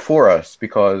world before us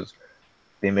because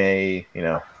they may,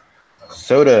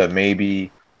 soda may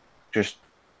be just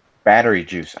battery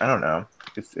juice. I don't know.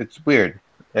 It's weird.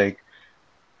 Like,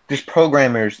 these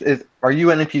programmers, are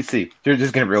you an NPC? They're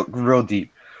just getting real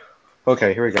deep.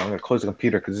 Okay, here we go. I'm gonna close the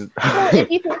computer because. Well,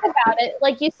 if you think about it,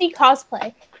 like you see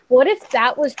cosplay. What if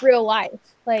that was real life?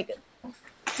 Like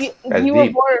you were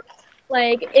deep. born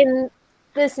like in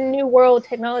this new world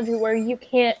technology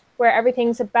where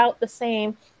everything's about the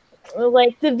same.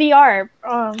 Like the VR.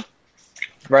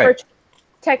 Right.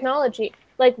 technology.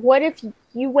 Like, what if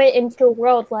you went into a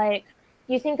world like,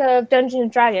 you think of Dungeons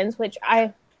and Dragons, which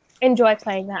I enjoy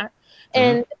playing that,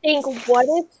 and think, what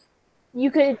if you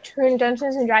could turn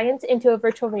Dungeons and Dragons into a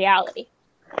virtual reality?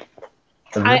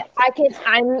 I'm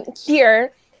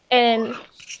here, and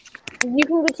you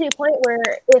can get to the point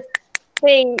where if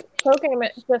they program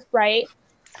it just right,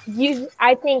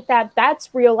 I think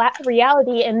that's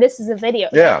reality, and this is a video.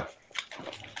 Yeah.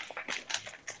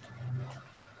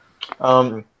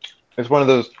 It's one of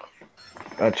those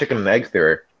chicken and egg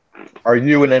theory. Are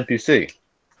you an NPC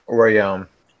or a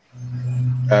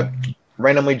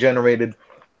randomly generated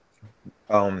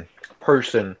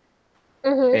person,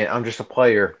 and I'm just a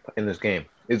player in this game?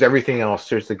 Is everything else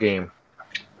just the game?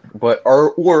 But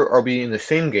are we in the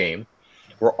same game?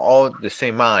 We're all the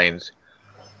same minds,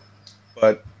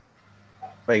 but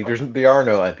like there are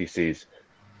no NPCs.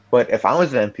 But if I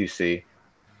was an NPC,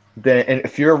 then and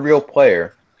if you're a real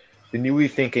player, then you would be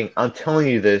thinking, I'm telling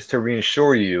you this to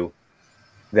reassure you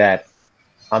that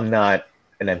I'm not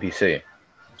an NPC.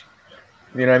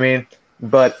 You know what I mean?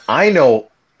 But I know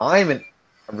I'm a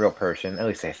real person, at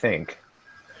least I think.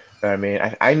 You know what I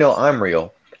mean? I know I'm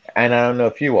real, and I don't know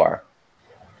if you are.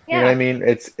 Yeah. You know what I mean?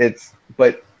 It's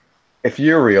but if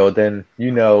you're real, then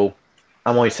you know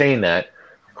I'm only saying that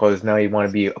because now you want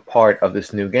to be a part of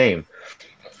this new game.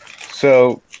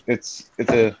 So it's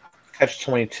a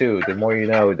catch-22. The more you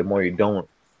know, the more you don't.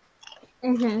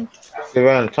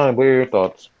 Savannah, Tony, what are your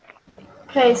thoughts?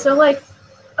 Okay, so like,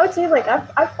 I would say like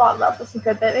I've thought about this a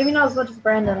good bit. Maybe not as much as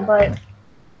Brandon, but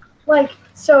like,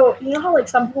 so you know how like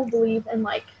some people believe in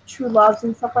like true loves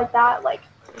and stuff like that, like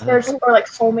there's or like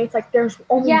soulmates. Like there's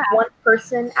only one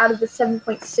person out of the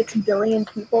 7.6 billion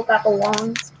people that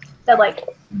belongs that like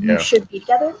you should be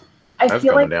together. I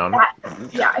feel like that.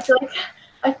 Yeah,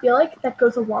 I feel like that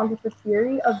goes along with the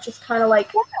theory of just kind of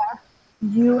like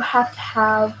you have to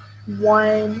have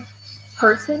one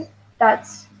person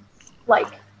that's like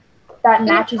that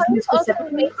matches you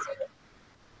specifically.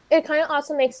 It kind of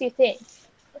also makes you think.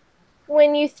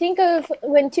 When you think of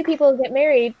when two people get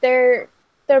married, they're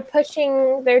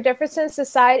pushing their differences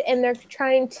aside and they're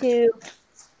trying to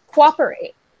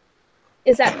cooperate.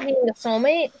 Is that being a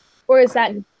soulmate, or is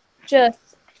that just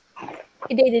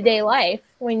day-to-day life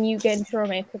when you get into a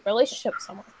romantic relationship with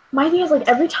someone? My thing is like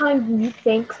every time you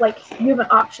think like you have an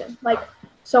option, like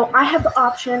so I have the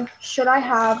option, should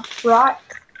I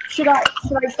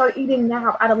start eating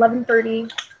now at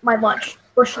 11:30 my lunch,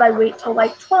 or should I wait till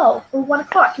like 12 or 1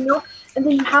 o'clock, you know? And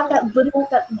then you have that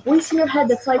voice in your head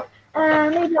that's like,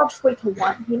 maybe I'll just wait till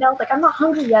 1, you know? Like I'm not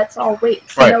hungry yet, so I'll wait.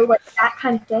 You know, like that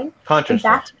kind of thing. Consciousness.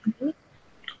 That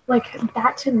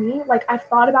to me, like I've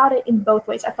thought about it in both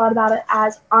ways. I thought about it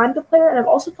as I'm the player, and I've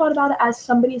also thought about it as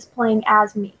somebody is playing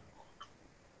as me.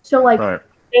 So like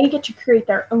they get to create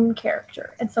their own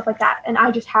character and stuff like that, and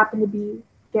I just happen to be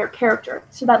their character.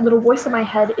 So that little voice in my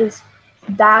head is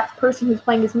that person who's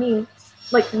playing as me,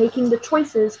 like making the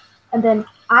choices, and then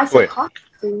I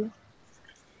subconsciously,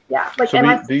 like.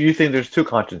 So do you think there's two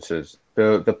consciences,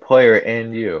 the player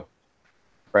and you,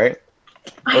 right?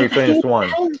 Or are you playing as one?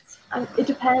 It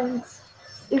depends.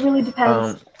 It really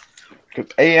depends.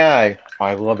 AI,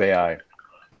 I love AI.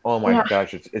 Oh my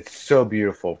gosh, it's so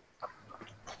beautiful.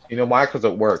 You know why? Because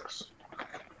it works.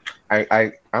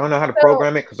 I don't know how to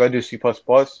program it because I do C++.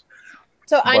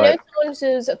 So I know someone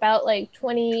who's about like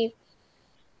 20.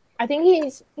 I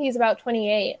think he's about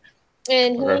 28,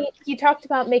 and he talked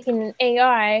about making an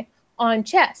AI on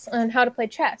chess, on how to play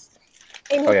chess.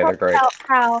 And he talked about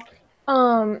how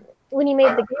when he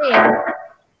made the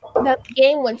game, that the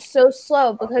game went so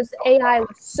slow because AI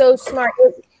was so smart.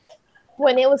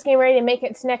 When it was getting ready to make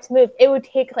its next move, it would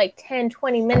take like 10,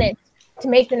 20 minutes to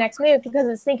make the next move because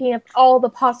it's thinking of all the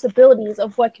possibilities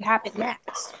of what could happen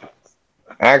next.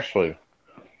 Actually,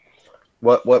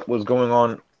 what was going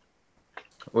on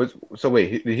so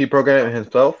wait, did he program it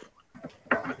himself?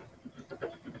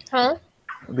 Huh?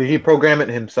 Did he program it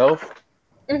himself?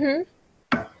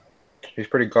 He's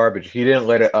pretty garbage. He didn't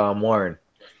let it learn.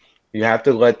 You have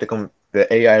to let the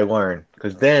AI learn,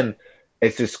 because then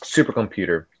it's this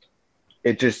supercomputer.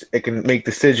 It can make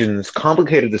decisions,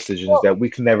 complicated decisions that we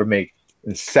can never make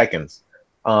in seconds.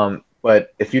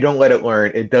 But if you don't let it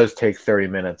learn, it does take 30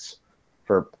 minutes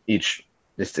for each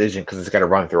decision because it's got to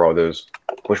run through all those,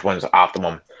 which one's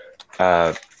optimum.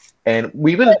 And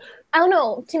we've been... I don't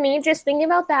know. To me, just thinking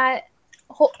about that,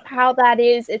 how that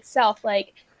is itself,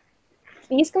 like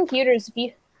these computers,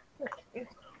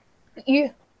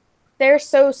 they're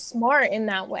so smart in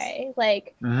that way.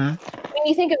 Like when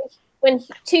you think of when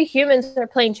two humans are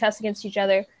playing chess against each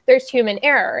other, there's human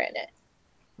error in it.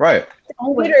 Right. The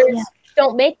computers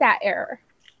don't make that error.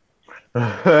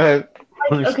 Like,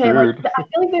 okay, like I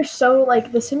feel like there's so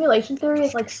like the simulation theory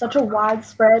is like such a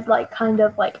widespread like kind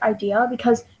of like idea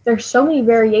because there's so many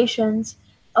variations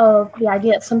of the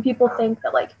idea. Some people think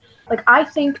that like I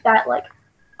think that like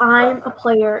I'm a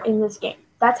player in this game.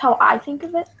 That's how I think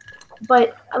of it.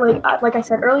 But like I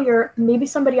said earlier, maybe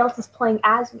somebody else is playing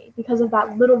as me because of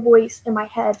that little voice in my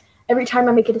head every time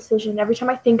I make a decision, every time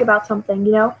I think about something,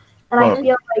 you know? And I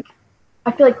feel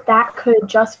like that could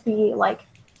just be like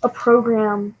a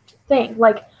program thing.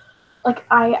 Like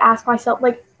I ask myself,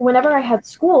 like whenever I had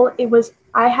school, it was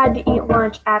I had to eat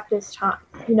lunch at this time,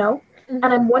 you know? And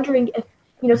I'm wondering if,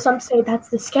 you know, some say that's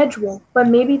the schedule, but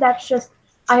maybe that's just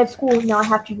I have school, now I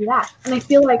have to do that. And I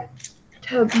feel like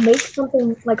to make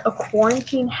something like a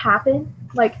quarantine happen,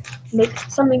 like make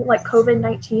something like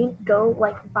COVID-19 go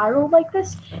like viral like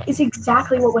this is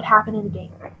exactly what would happen in a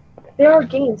game. There are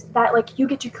games that like you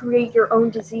get to create your own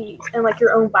disease and like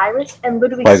your own virus and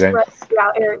literally spread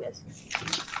throughout areas.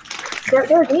 There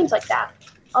are games like that.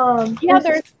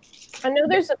 Yeah, I know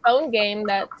there's a phone game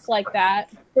that's like that.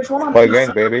 There's one on Play PC.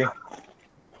 game, baby.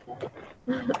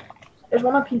 There's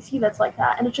one on PC that's like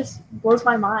that, and it just blows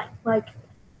my mind. Like,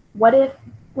 what if,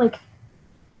 like,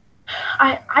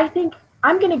 I think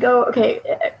I'm gonna go. Okay,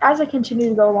 as I continue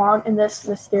to go along in this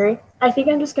theory, I think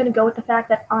I'm just gonna go with the fact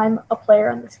that I'm a player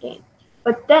in this game.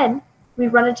 But then we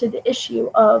run into the issue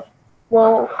of,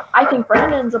 well, I think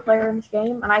Brandon's a player in this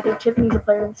game, and I think Tiffany's a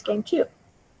player in this game too.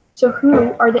 So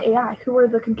who are the AI? Who are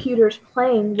the computers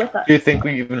playing with us? Do you think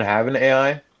we even have an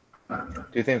AI? Do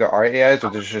you think there are AIs, or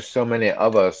there's just so many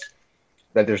of us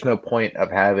that there's no point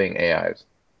of having AIs?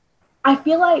 I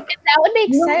feel like that would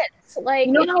make sense. Like,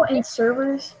 you know how in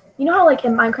servers, you know how like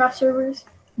in Minecraft servers,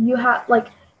 you have like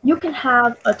you can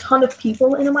have a ton of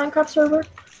people in a Minecraft server,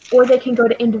 or they can go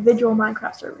to individual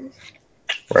Minecraft servers.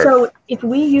 Right. So if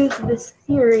we use this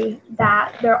theory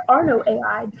that there are no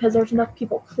AI because there's enough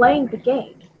people playing the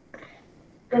game,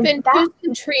 then who's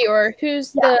the tree or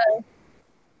who's the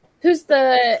That's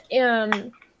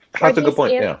a good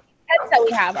point. Yeah. Pets that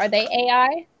we have, are they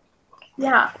AI?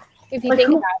 Yeah. If you like think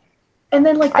who, about it. And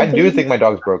then like I do think my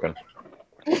dog's broken.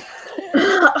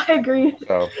 I agree.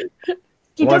 So I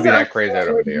want to be that crazy out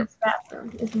of you.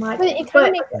 But it kind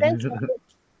of makes sense.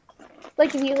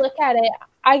 Like if you look at it,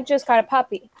 I just got a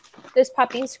puppy. This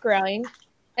puppy's growing,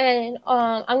 and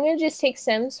I'm gonna just take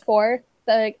Sims 4,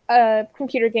 the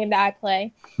computer game that I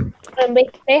play, and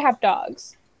they have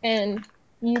dogs, and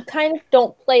you kind of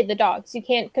don't play the dogs. You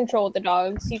can't control the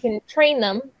dogs. You can train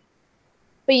them,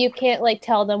 but you can't like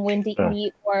tell them when to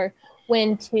eat or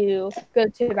when to go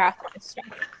to the bathroom and stuff.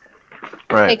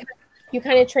 Right. Like, you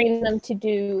kind of train them to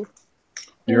do.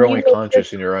 You're only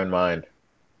conscious in your own mind.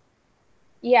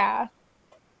 Yeah.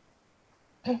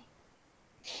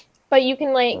 But you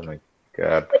can like. Oh my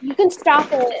god. But you can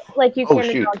stop it like you can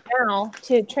the dog now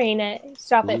to train it,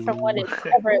 stop it from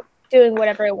doing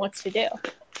whatever it wants to do.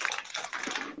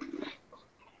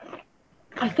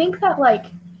 I think that like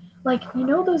you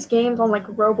know those games on like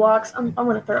Roblox. I'm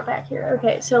gonna throw it back here.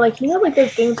 Okay, so like you know like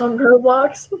those games on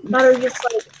Roblox that are just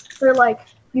like they're like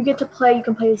you get to play. You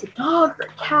can play as a dog or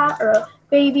a cat or a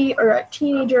baby or a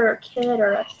teenager or a kid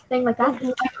or a thing like that.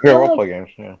 Yeah, role-play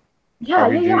games. Yeah.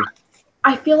 Yeah.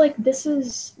 I feel like this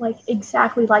is like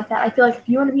exactly like that. I feel like if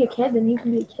you want to be a kid, then you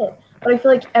can be a kid. But I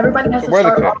feel like everybody has to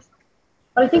start off.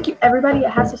 But I think everybody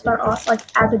has to start off like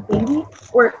as a baby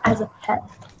or as a pet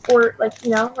or like you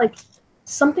know like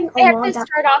something along that. They have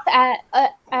to start off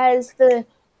as the.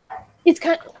 It's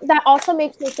kind of, that also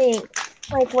makes me think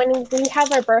like when we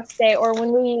have our birthday or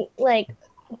when we like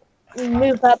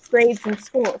move up grades in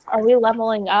schools, are we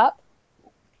leveling up?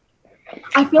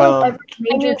 I feel like every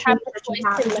major have the choice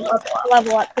to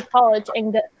level up to college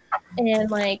and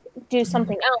like do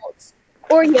something else,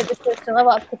 or you have the choice to level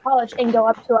up to college and go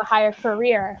up to a higher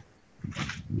career.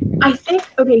 I think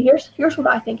here's what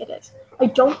I think it is. I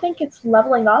don't think it's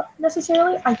leveling up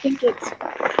necessarily. I think it's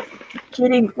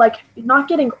getting like not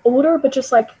getting older, but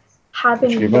just like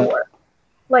having more,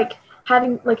 like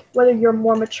having like whether you're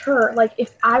more mature. Like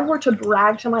if I were to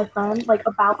brag to my friend like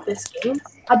about this game,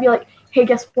 I'd be like, hey,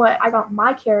 guess what? I got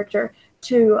my character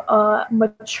to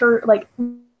mature, like.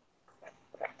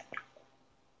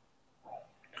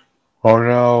 Oh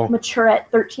no. Mature at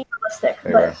 13 realistic.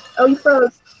 But oh, you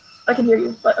froze. I can hear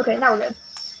you. But okay, now we're good.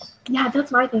 Yeah,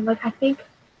 that's my thing. Like I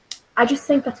just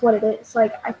think that's what it is.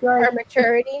 Like I feel like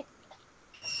maturity.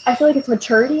 I feel like it's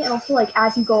maturity, and also like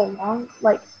as you go along,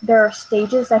 like there are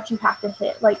stages that you have to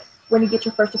hit. Like when you get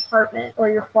your first apartment or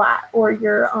your flat or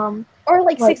your or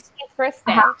like 16th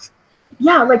birthday. House.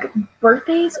 Yeah, like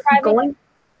birthdays, going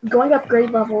up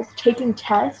grade levels, taking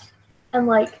tests, and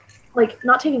like like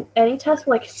not taking any tests,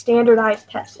 but like standardized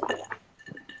testing.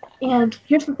 And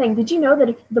here's the thing: did you know that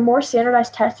if the more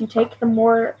standardized tests you take, the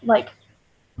more like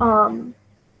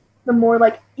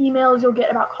emails you'll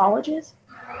get about colleges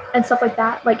and stuff like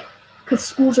that, like because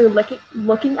schools are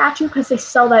looking at you because they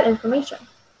sell that information.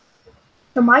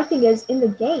 So my thing is, in the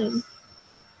game,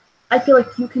 I feel like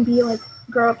you can be like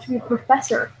grow up to be a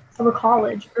professor of a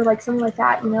college or like something like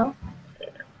that, you know?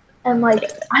 And like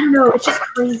I don't know, it's just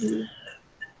crazy.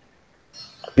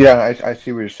 Yeah, I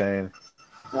see what you're saying.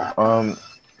 Yeah.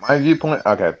 My viewpoint.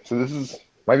 Okay, so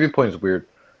my viewpoint is weird.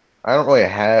 I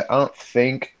don't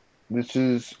think this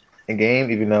is a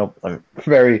game, even though I'm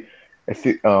very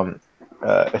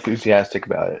enthusiastic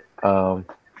about it. Or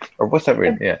what's that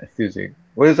word? Yeah, enthusiastic.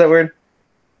 What is that word?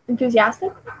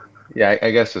 Enthusiastic? Yeah,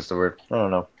 I guess that's the word. I don't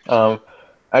know.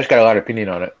 I just got a lot of opinion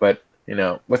on it, but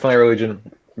with my religion,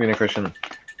 being a Christian,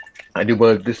 I do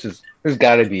believe there's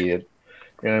got to be it.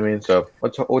 You know what I mean? So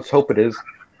let's hope it is.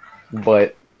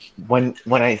 But when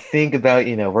I think about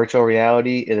virtual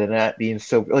reality and that being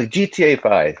so like GTA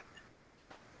 5.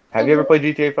 Have you ever played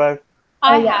GTA 5?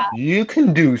 I yeah. have. You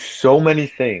can do so many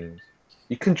things.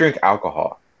 You can drink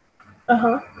alcohol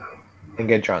and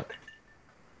get drunk.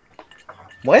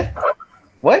 What?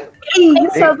 Hey, you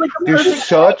sound like a There's perfect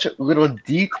such little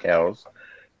details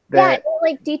Yeah, that it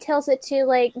like details it to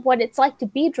like what it's like to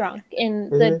be drunk in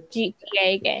the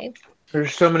GTA game.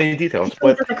 there's so many details. that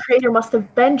But the creator must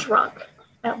have been drunk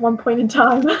at one point in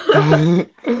time.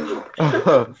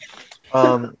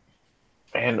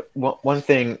 and one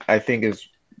thing I think is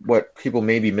what people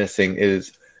may be missing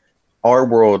is our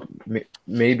world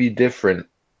may be different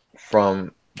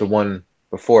from the one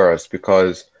before us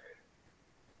because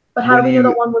But how do we know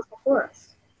the one was before us?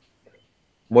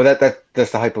 well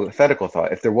that's the hypothetical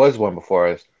thought. If there was one before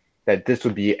us, that this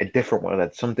would be a different one.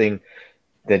 That something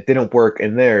that didn't work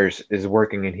in theirs is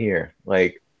working in here.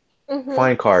 Like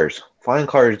flying cars. Flying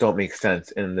cars don't make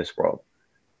sense in this world,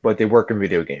 but they work in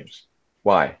video games.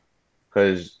 Why?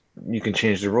 Because you can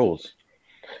change the rules.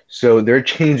 So they're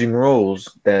changing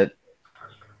rules that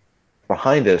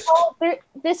behind us. Well,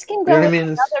 this can go with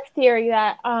another theory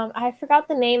that I forgot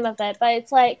the name of it, but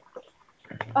it's like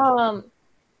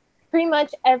pretty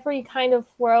much every kind of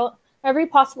world, every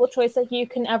possible choice that you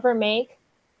can ever make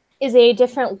is a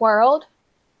different world,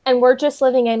 and we're just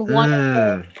living in one of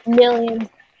the millions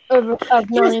of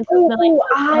millions of millions.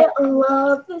 I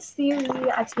love this theory.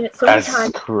 I've seen it so many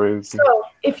times. Crazy. So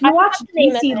if you watch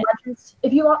DC Legends,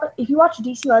 if you watch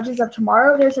DC Legends of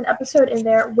Tomorrow, there's an episode in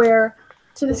there where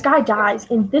this guy dies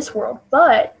in this world,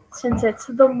 but since it's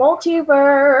the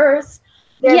multiverse,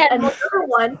 there's another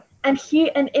one, and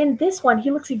in this one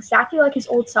he looks exactly like his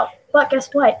old self. But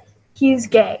guess what? He's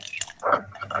gay.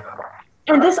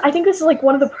 And I think this is like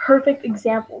one of the perfect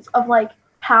examples of like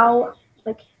how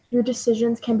like your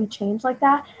decisions can be changed like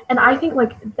that. And I think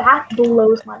like that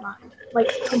blows my mind,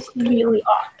 like completely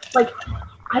off. Like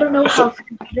I don't know how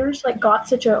computers like got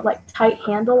such a like tight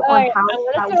handle on how.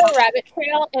 I'm gonna throw a rabbit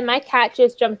trail, and my cat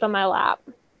just jumped on my lap.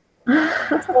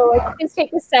 So let's just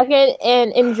take a second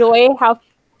and enjoy how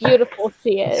beautiful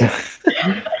she is.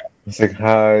 It's like,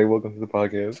 hi, welcome to the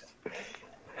podcast.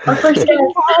 Our first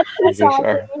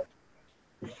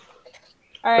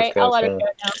All right, I'll let it go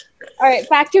now. All right,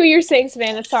 back to what you're saying,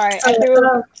 Savannah. Sorry, I threw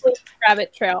a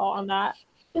rabbit trail on that.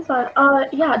 It's fine.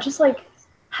 Yeah, just like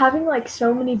having like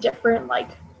so many different like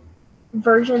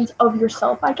versions of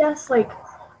yourself, I guess. Like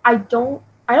I don't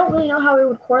really know how it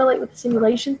would correlate with the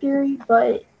simulation theory,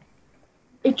 but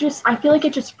I feel like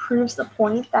it just proves the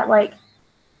point that like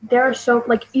there are so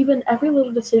like even every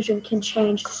little decision can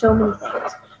change so many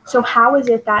things. So how is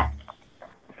it that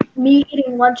me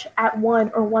eating lunch at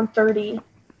 1 or 1:30,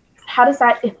 how does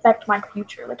that affect my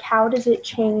future? Like how does it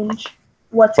change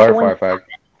what's going to happen?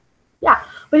 Yeah,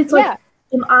 but it's like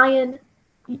am I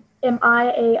a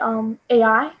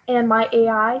AI, and my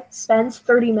AI spends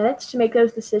 30 minutes to make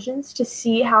those decisions to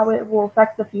see how it will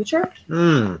affect the future?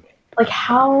 Like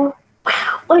how,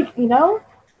 like, you know?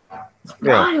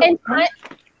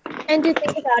 And to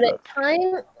think about it,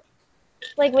 time,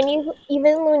 like when you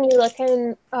look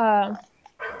in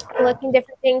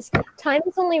different things, time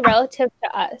is only relative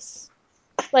to us.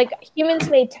 Like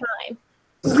humans made time.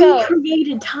 We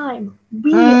created time.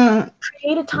 We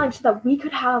created time so that we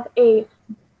could have so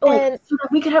that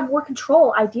we could have more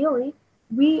control. Ideally,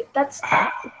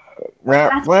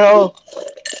 well.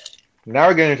 Now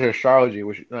we're getting into astrology,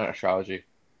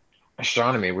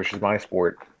 astronomy, which is my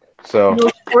sport. So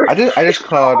I just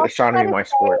called astronomy my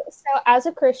sport. So as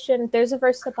a Christian, there's a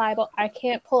verse in the Bible. I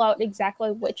can't pull out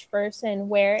exactly which verse and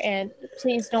where, and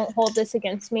please don't hold this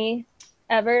against me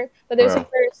ever. But there's a Wow.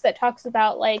 verse that talks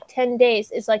about like 10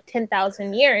 days is like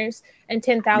 10,000 years, and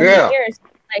 10,000 Yeah. years is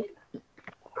like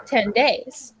 10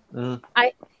 days. Mhm.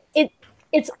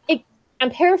 I'm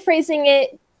paraphrasing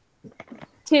it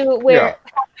to where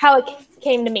how it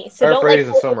came to me. So don't like Paraphrase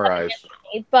and summarize.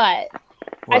 me, but I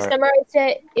Right. summarized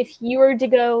it. If you were to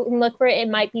go and look for it, it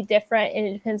might be different, and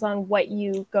it depends on what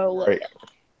you go look Right. at.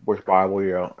 Which Bible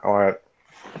you know? All right.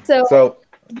 So So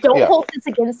don't yeah. hold this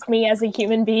against me as a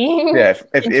human being. yeah,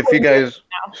 if you guys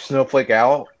now. snowflake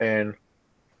out and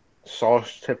saw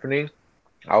Tiffany,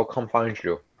 I'll come find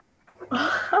you.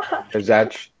 Because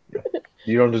that's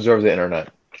you don't deserve the internet.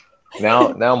 Now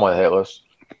I'm on the hit list.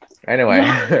 Anyway.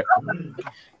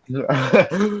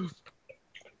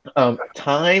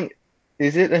 Time,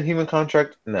 is it a human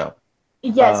contract? No.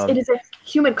 Yes, it is a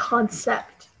human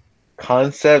concept.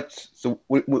 Concepts. So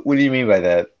what do you mean by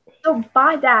that? So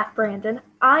by that, Brandon,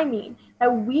 I mean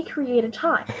that we created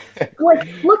time. Like,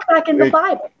 look back in the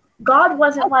Bible. God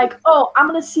wasn't like, "Oh, I'm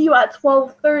gonna see you at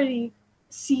 12:30.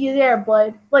 See you there,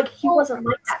 bud." Like, he wasn't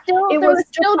like that. Still, It there was was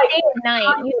just still like day and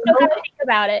night. You still have to think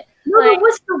about it. No, Like- there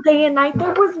was still day and night.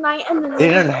 There was night and then They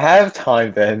didn't have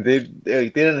time then. They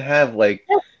didn't have like.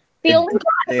 The only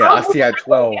Yeah, I'll see you at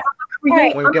 12.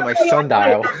 create. Let me get my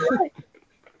sundial.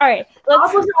 all right, God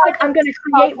let's wasn't like, "I'm gonna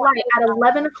create light at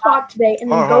 11 o'clock today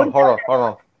and then go to Hold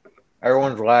on.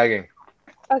 Everyone's lagging.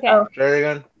 okay. Oh. Say it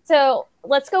again. So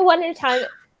let's go one at a time.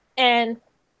 And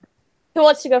who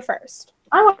wants to go first?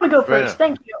 I want to go Brandon. first.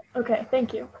 Thank you. Okay,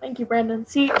 thank you. Thank you, Brandon.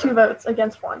 See, 2 votes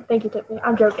against 1. Thank you, Tiffany.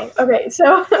 I'm joking. Okay,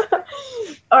 so,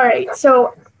 all right,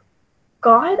 so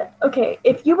God, okay,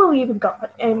 if you believe in God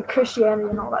and Christianity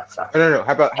and all that stuff, No.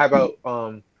 How about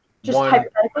just one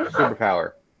hypothetically,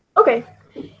 superpower, okay,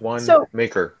 one So-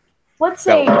 maker let's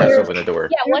that say will there's, open the door.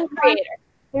 Yeah, one creator.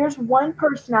 there's one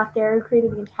person out there who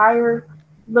created the entire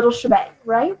little shebang,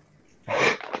 right?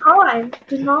 Time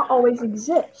did not always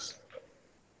exist.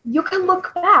 You can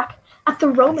look back at the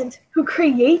Romans who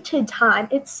created time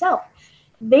itself.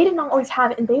 They did not always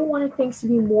have it, and they wanted things to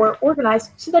be more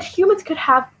organized so that humans could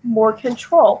have more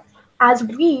control. As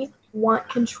we want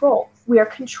control, we are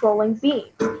controlling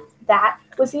beings. That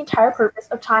was the entire purpose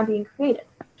of time being created.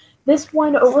 This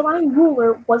one overlying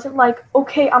ruler wasn't like,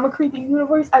 "Okay, I'm gonna create the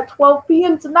universe at 12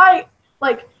 p.m. tonight."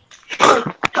 Like or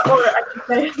I should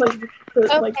say, like,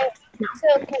 Okay.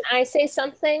 So can I say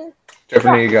something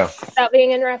Tiffany, you go. without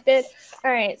being interrupted?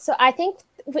 All right. So I think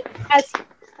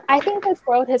this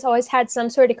world has always had some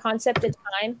sort of concept of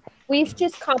time. We've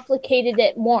just complicated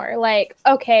it more. Like,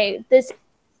 okay,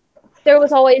 there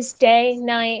was always day,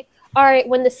 night. All right,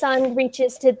 when the sun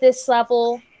reaches to this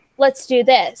level, let's do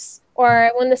this.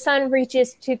 Or when the sun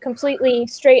reaches to completely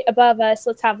straight above us,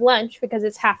 let's have lunch because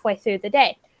it's halfway through the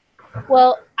day.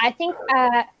 Well, I think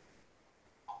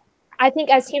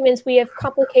as humans, we have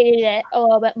complicated it a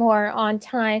little bit more on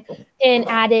time and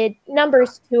added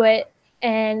numbers to it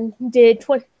and did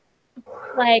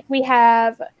like we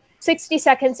have 60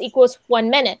 seconds equals 1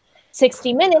 minute,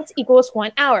 60 minutes equals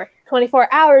 1 hour,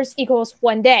 24 hours equals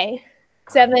 1 day,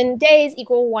 7 days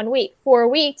equal 1 week, 4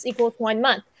 weeks equals 1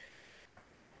 month,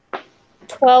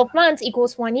 12 months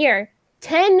equals 1 year,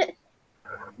 10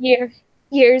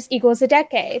 years equals a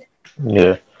decade.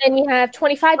 Yeah. Then you have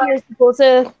 25 years equals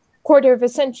a quarter of a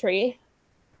century.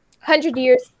 100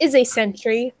 years is a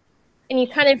century. And you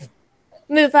kind of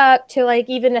move up to like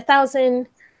even 1,000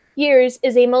 years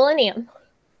is a millennium.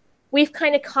 We've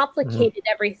kind of complicated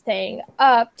everything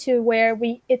up to where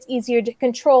it's easier to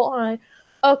control on,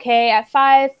 okay, at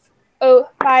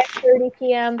 5:30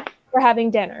 p.m., we're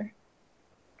having dinner.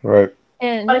 Right.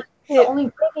 And But to the only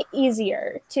make it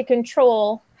easier to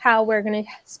control how we're going to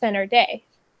spend our day.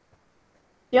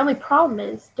 The only problem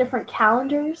is different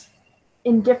calendars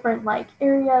in different like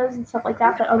areas and stuff like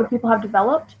that other people have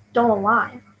developed don't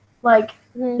align. Like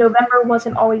Mhm. November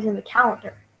wasn't always in the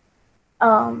calendar.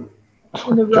 In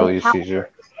the real Julius calendar.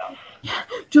 Caesar.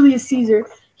 Julius Caesar.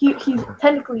 He's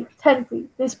technically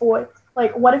this boy.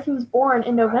 Like, what if he was born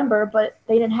in November, but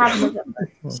they didn't have November?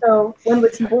 So when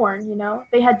was he born? You know,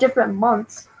 they had different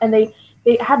months, and they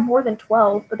had more than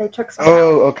 12, but they took some.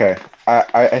 Oh, okay.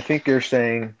 I think you're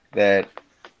saying that.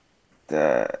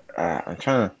 I'm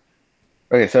trying to.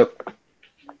 Okay, so.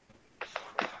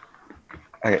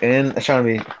 Okay, in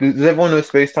astronomy, does everyone know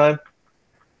space time?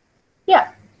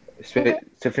 Yeah.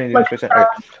 Tiffany, Like, space time.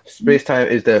 Space time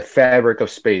is the fabric of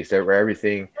space, where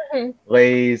everything Mhm.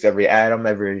 lays, every atom,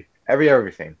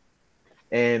 everything,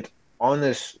 and on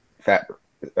this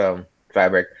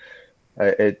fabric,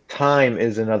 time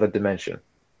is another dimension.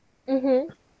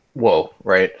 Mm-hmm. Whoa,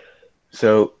 right?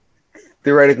 So,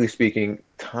 theoretically speaking,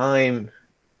 time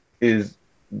is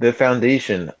the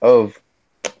foundation of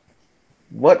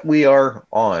what we are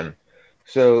on.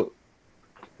 So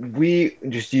we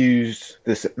just use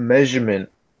this measurement,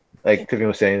 like Tiffany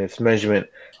was saying, this measurement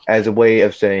as a way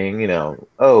of saying,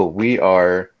 oh, we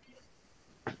are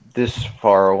this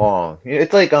far along.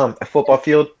 It's like a football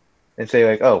field, and say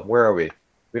like, oh, where are we?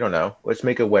 We don't know. Let's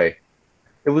make a way.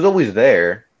 It was always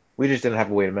there. We just didn't have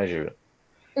a way to measure it.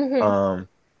 Mm-hmm.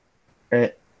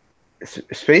 And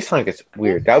space time gets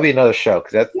weird. That would be another show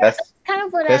because that's kind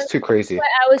of that's too crazy. What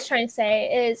I was trying to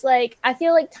say is like I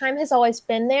feel like time has always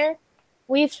been there.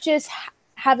 We've just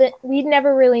haven't. We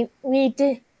never really we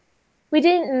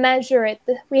didn't measure it.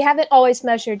 We haven't always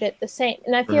measured it the same.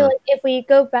 And I feel like if we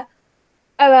go back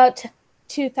about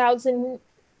 2,000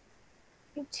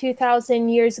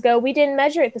 years ago, we didn't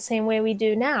measure it the same way we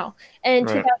do now. And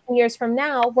 2,000 years from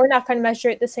now, we're not going to measure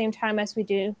it the same time as we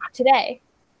do today.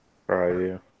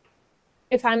 Right.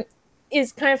 Yeah.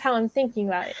 Is kind of how I'm thinking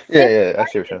about it. Yeah. I see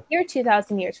what you're saying. You're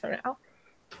 2,000 years from now.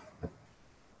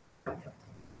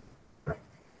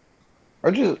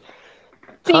 Or just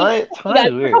time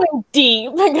is weird. Going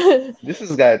deep. This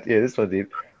one's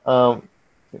deep.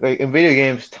 Like in video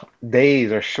games,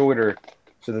 days are shorter,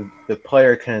 so the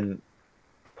player can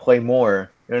play more.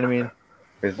 You know what I mean?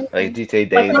 Because like GTA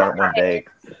days aren't 1 day,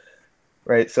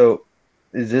 right? So,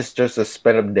 is this just a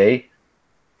sped up day?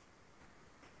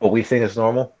 What we think is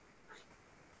normal,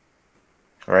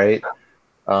 right?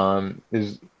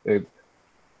 This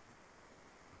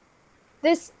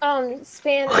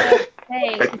span of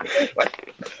day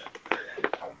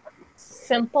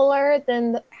simpler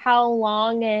than how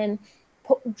long and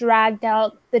dragged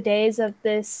out the days of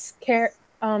this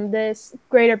this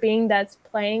greater being that's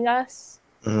playing us.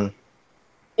 Mm-hmm.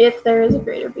 If there is a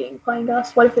greater being playing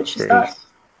us, what if it's just us?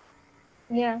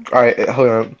 Yeah. All right, hold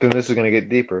on. Then this is gonna get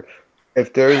deeper.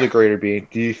 If there is a greater being,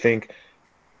 do you think?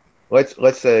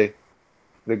 Let's say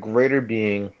the greater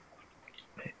being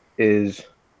is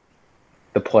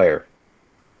the player.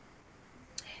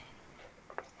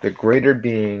 The greater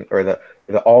being, or the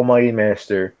Almighty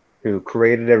Master who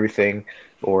created everything,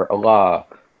 or Allah,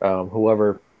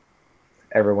 whoever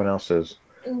everyone else is.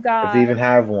 God. If they even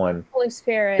have one. Holy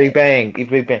Spirit. Big Bang.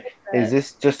 Is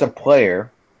this just a player?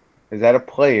 Is that a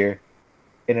player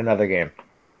in another game?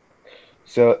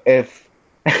 So if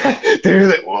they're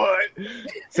like, what?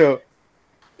 So.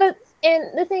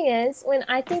 And the thing is, when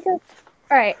I think of,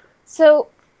 all right, so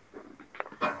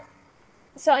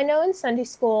I know in Sunday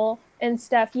school and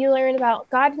stuff, you learn about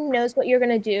God knows what you're going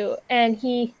to do. And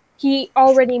he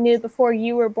already knew before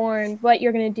you were born what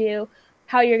you're going to do,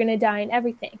 how you're going to die and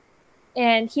everything.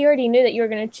 And he already knew that you were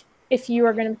going to, if you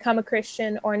were going to become a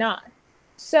Christian or not.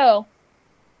 So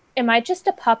am I just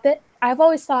a puppet? I've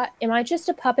always thought, am I just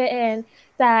a puppet and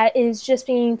that is just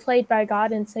being played by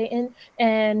God and Satan?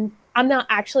 And I'm not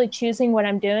actually choosing what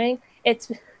I'm doing.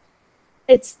 It's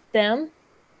them.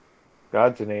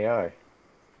 God's an AI.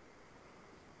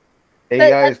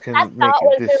 AIs can make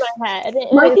this. In my head.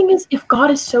 My thing is, if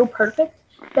God is so perfect,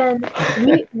 then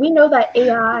we know that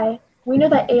AI. We know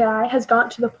that AI has gotten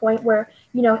to the point where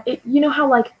how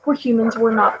like we're humans,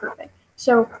 we're not perfect.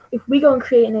 So if we go and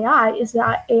create an AI, is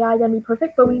that AI gonna be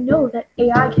perfect? But we know that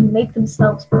AI can make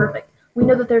themselves perfect. We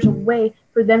know that there's a way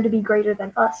for them to be greater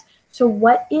than us. So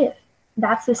what if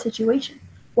that's the situation?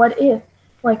 What if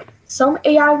like some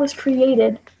AI was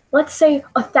created, let's say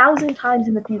 1,000 times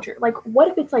in the future? Like what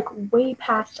if it's like way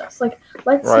past us? Like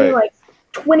let's say like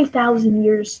 20,000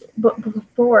 years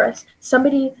before us,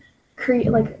 somebody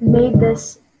made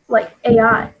this like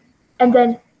AI and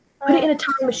then put it in a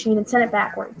time machine and sent it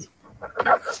backwards.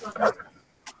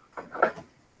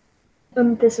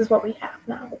 And this is what we have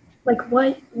now. Like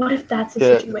what if that's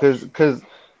the situation?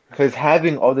 Because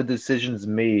having all the decisions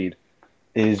made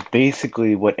is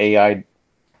basically what AI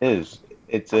is.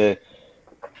 It's a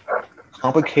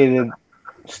complicated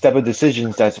step of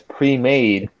decisions that's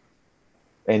pre-made,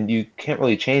 and you can't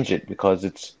really change it because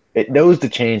it knows the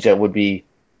change that would be.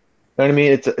 You know what I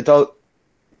mean? It's all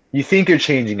you think you're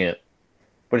changing it,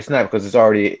 but it's not because it's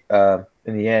already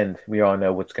in the end. We all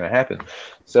know what's going to happen.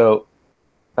 So,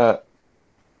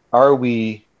 are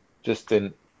we just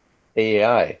an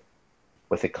AI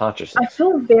with a consciousness? I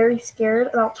feel very scared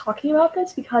about talking about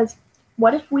this because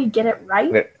what if we get it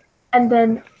right and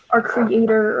then our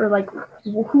creator or like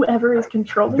whoever is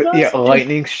controlling us? Yeah,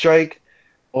 lightning strike.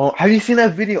 Oh, have you seen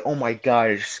that video? Oh my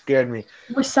god, it scared me.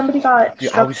 Where somebody got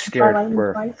Dude, I was scared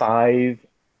for 5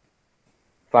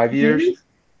 years.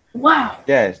 Wow.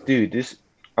 Yes, dude.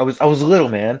 I was little,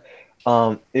 man.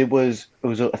 It was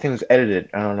I think it was edited.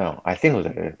 I don't know. I think it was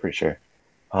edited. Pretty sure.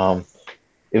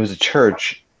 It was a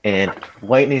church and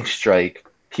lightning strike.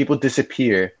 People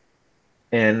disappear,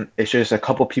 and it's just a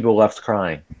couple people left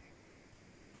crying.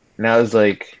 And I was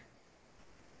like,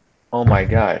 oh my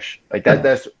gosh, like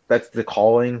that's the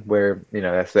calling where,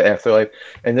 that's the afterlife.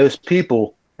 And those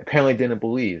people apparently didn't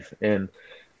believe in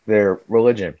their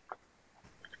religion.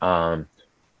 And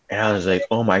I was like,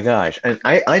 oh my gosh. And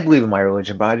I believe in my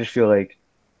religion, but I just feel like,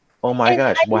 oh my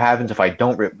gosh, what happens if I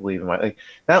don't believe in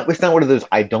it's not one of those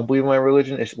I don't believe in my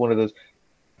religion. It's one of those,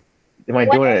 am I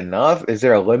doing it enough? Is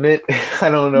there a limit? I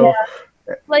don't know.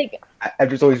 Yeah. Like,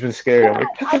 I've just always been scared.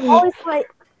 Yeah, I've always thought,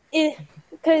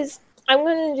 because I'm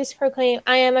going to just proclaim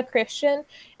I am a Christian,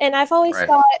 and I've always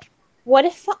thought, what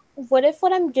if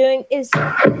what I'm doing is,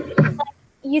 like,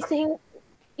 you think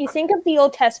of the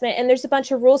Old Testament, and there's a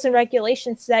bunch of rules and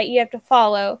regulations that you have to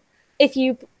follow. If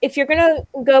you're gonna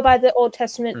go by the Old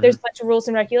Testament, there's a bunch of rules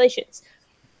and regulations,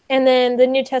 and then the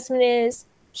New Testament is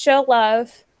show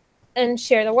love and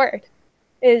share the word.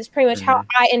 Is pretty much how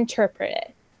I interpret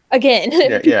it. Again,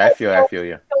 yeah, I feel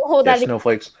you. Don't hold that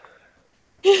snowflakes.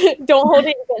 Don't hold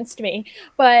it against me.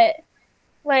 But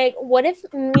like, what if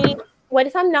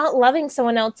I'm not loving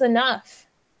someone else enough?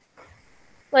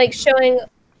 Like showing,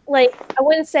 like, I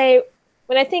wouldn't say.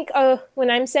 When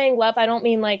I'm saying love, I don't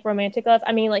mean like romantic love.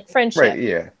 I mean like friendship. Right.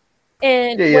 Yeah.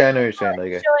 And yeah, I know what you're saying.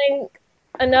 Like showing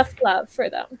enough love for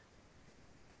them.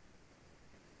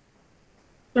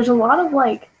 There's a lot of,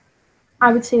 like,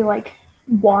 I would say, like,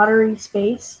 watery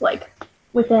space, like,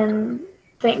 within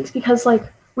things, because, like,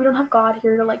 we don't have God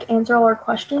here to, like, answer all our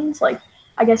questions. Like,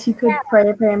 I guess you could pray,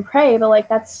 but, like,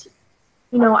 that's,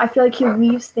 I feel like he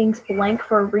leaves things blank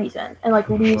for a reason, and, like,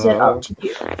 leaves it up to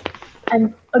you.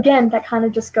 And again, that kind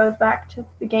of just goes back to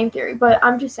the game theory. But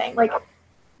I'm just saying,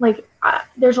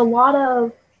 there's a lot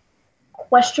of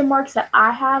question marks that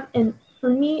I have. And for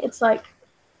me, it's like,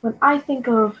 when I think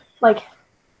of, like,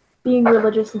 being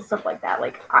religious and stuff like that,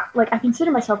 I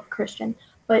consider myself a Christian.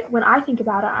 But when I think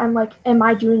about it, I'm like, am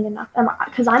I doing enough?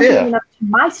 Because I'm doing enough to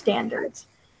my standards.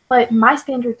 But my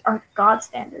standards aren't God's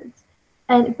standards.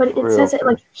 But it says it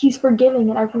like he's forgiving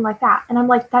and everything like that. And I'm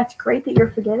like, that's great that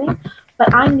you're forgiving,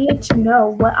 but I need to know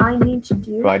what I need to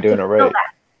do. Am I doing it right?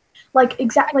 That. Like,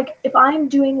 exactly, like, if I'm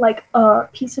doing, like, a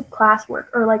piece of classwork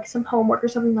or, like, some homework or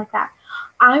something like that,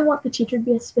 I want the teacher to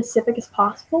be as specific as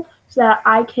possible so that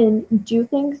I can do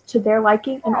things to their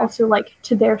liking and also, like,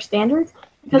 to their standards,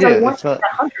 because I want to get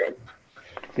 100.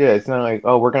 Yeah, it's not like,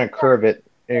 oh, we're going to curve it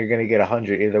and you're going to get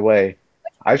 100 either way.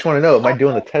 I just want to know, am I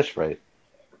doing the test right?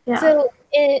 Yeah. So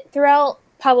throughout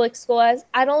public school, as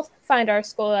I don't find our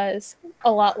school as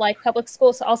a lot like public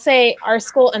school, so I'll say our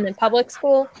school and then public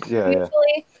school usually.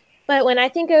 Yeah. But when I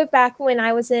think of back when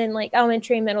I was in like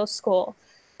elementary and middle school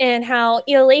and how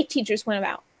ELA teachers went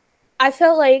about, I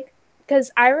felt like, because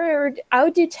I remember I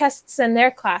would do tests in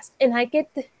their class and I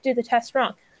get to do the test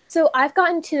wrong. So I've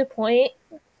gotten to the point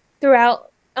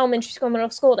throughout elementary school, middle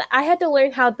school, that I had to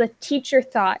learn how the teacher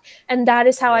thought, and that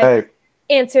is how I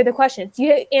answer the questions.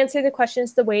 You answer the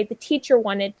questions the way the teacher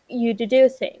wanted you to do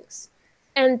things.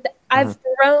 And I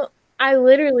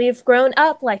literally have grown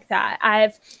up like that.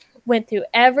 I've went through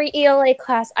every ELA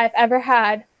class I've ever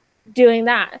had doing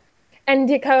that. And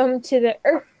to come to the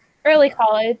early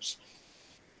college,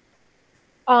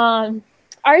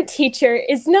 our teacher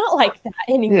is not like that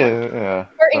anymore.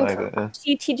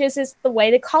 She teaches us the way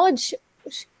the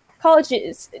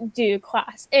colleges do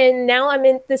class. And now I'm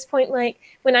at this point, like,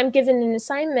 when I'm given an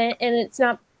assignment and it's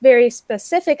not very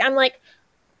specific, I'm like,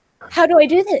 how do I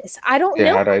do this? I don't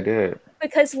know. How do I do it?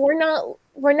 Because we're not,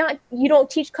 you don't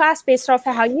teach class based off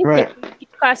of how you think. You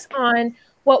teach class on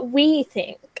what we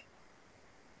think.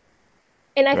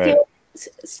 And I feel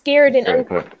scared and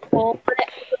uncomfortable.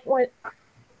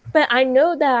 But I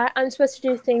know that I'm supposed to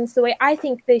do things the way I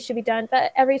think they should be done.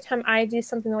 But every time I do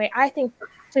something the way I think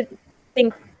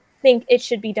it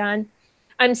should be done,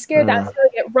 I'm scared that I'm doing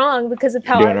it wrong because of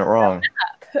how I'm doing it wrong.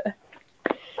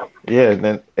 Yeah,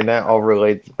 and that all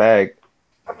relates back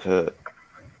to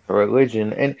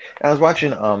religion. And I was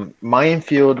watching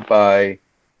Minefield by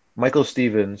Michael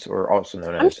Stevens, or also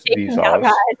known as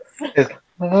Vsauce.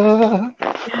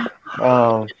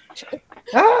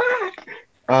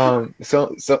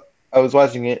 So I was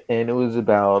watching it, and it was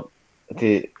about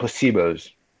the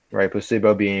placebos, right?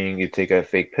 Placebo being you take a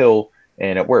fake pill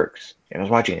and it works. And I was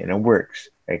watching it, and it works.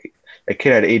 Like, a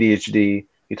kid had ADHD,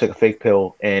 he took a fake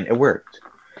pill, and it worked.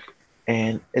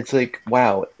 And it's like,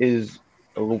 wow, is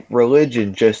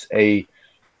religion just a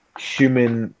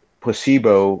human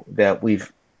placebo that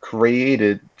we've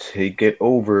created to get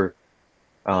over,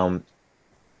 to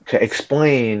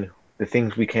explain the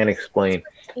things we can't explain,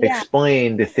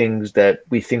 explain the things that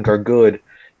we think are good,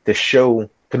 to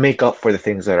make up for the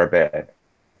things that are bad?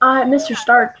 Mr.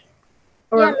 Stark.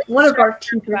 or Yeah, Mr. one of our Stark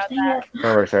teachers. about Dang that. it.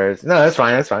 No, sorry. No, that's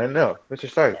fine. That's fine. No, Mr.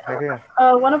 Stark. Heck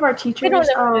yeah. One of our teachers. They don't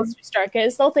know who Mr. Stark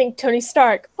is. They'll think Tony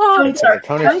Stark. Oh, Tony Stark.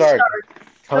 Tony Stark.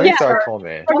 Tony Yeah. Stark told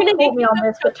me. We're gonna Don't quote make me on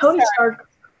this, but Tony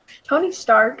Tony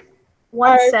Stark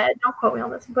once Our- said, don't quote me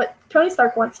on this, but Tony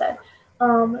Stark once said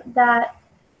that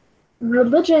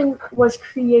religion was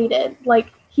created,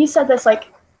 like, he said this, like,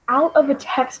 out of a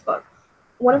textbook,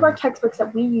 one of our textbooks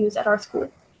that we use at our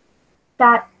school,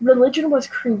 that religion was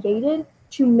created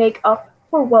to make up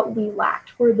for what we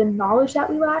lacked, for the knowledge that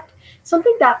we lacked.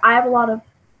 Something that I have a lot of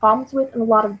problems with and a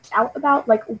lot of doubt about,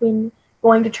 like when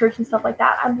going to church and stuff like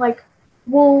that. I'm like,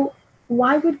 well,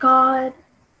 why would God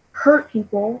hurt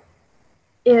people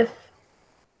if,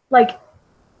 like,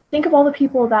 think of all the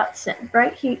people that sinned,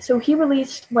 right? He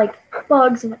released like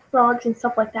bugs and like, frogs and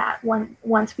stuff like that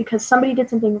once because somebody did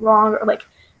something wrong, or like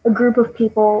a group of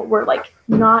people were like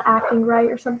not acting right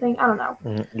or something. I don't know.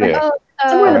 Yeah.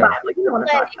 Somewhere in the Bible, like, you know what I'm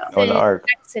talking about. Oh, the ark.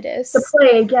 Exodus. The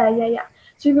plague, yeah.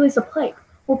 So he released a plague.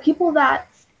 Well, people that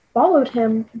followed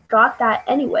him got that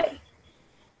anyway.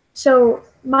 So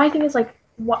my thing is like,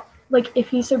 what? Like, if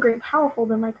he's so great and powerful,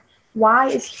 then like, why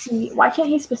can't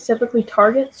he specifically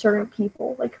target certain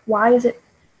people? Like, why is it?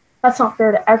 That's not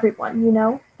fair to everyone, you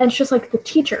know. And it's just like the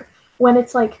teacher, when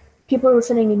it's like people are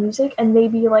listening to music and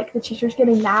maybe like the teacher's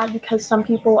getting mad because some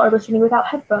people are listening without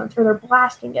headphones or they're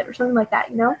blasting it or something like that,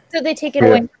 you know. So they take it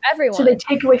away from everyone. So they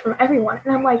take away from everyone,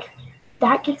 and I'm like,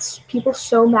 that gets people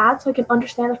so mad. So I can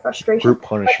understand the frustration. Group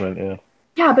punishment, yeah.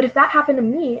 Yeah, but if that happened to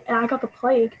me and I got the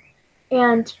plague,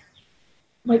 and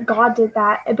like God did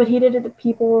that, but He did it to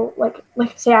people like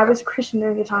say I was a Christian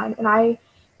during the time, and I,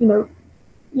 you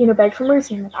know, begged for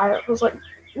mercy, and I was like,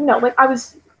 like I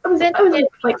was like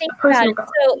a personal God.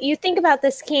 So you think about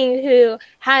this king who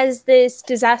has this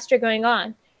disaster going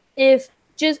on. If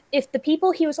the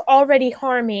people he was already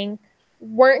harming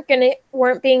weren't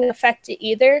being affected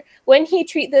either, wouldn't he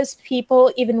treat those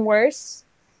people even worse?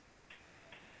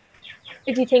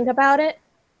 If you think about it,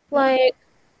 like,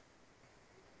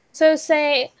 so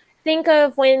think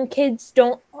of when kids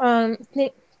don't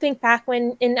think back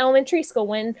when in elementary school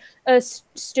when a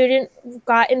student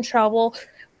got in trouble,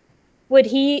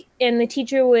 the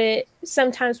teacher would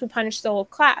punish the whole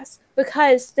class,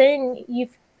 because then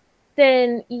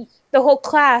the whole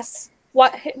class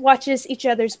watches each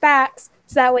other's backs,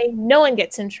 so that way no one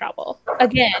gets in trouble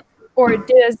again or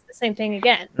does the same thing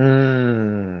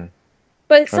again.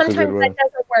 But sometimes that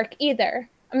doesn't work either.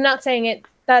 I'm not saying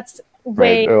that's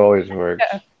way. Right, it always works.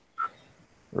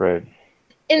 Right.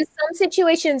 In some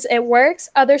situations it works,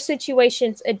 other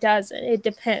situations it doesn't. It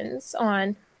depends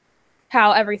on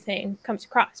how everything comes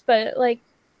across. But like,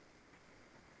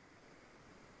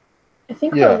 I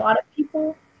think for a lot of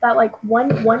people that like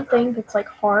one thing that's like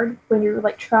hard when you're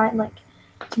like trying like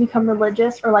to become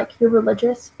religious, or like you're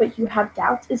religious but you have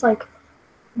doubts, is like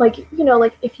you know,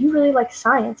 like if you really like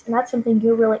science and that's something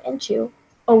you're really into,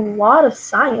 a lot of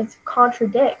science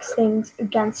contradicts things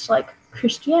against like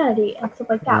Christianity and stuff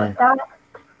like that. Like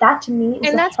that to me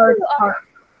is the hardest part.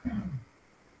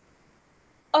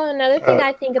 Oh, another thing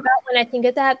I think about when I think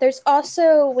of that, there's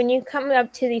also, when you come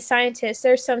up to these scientists,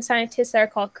 there's some scientists that are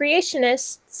called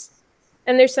creationists,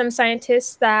 and there's some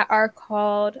scientists that are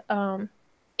called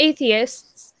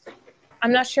atheists.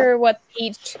 I'm not sure what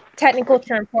the technical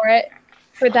term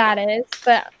for that is,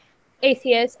 but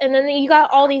atheists. And then you got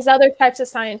all these other types of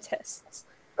scientists.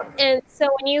 And so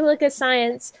when you look at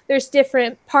science, there's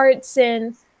different parts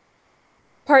that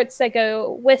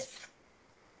go with.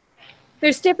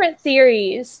 There's different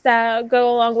theories that go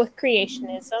along with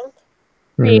creationists,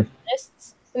 and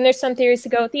there's some theories that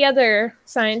go with the other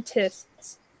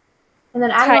scientists. And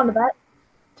then adding on to that,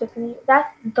 Tiffany,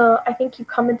 I think you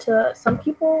come into some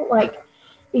people, like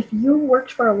if you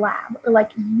worked for a lab, or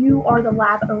like you are the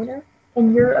lab owner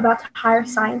and you're about to hire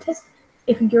scientists,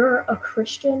 if you're a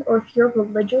Christian or if you're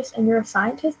religious and you're a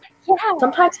scientist,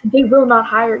 sometimes they will not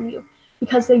hire you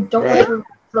because they don't want your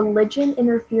religion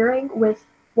interfering with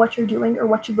what you're doing or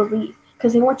what you believe,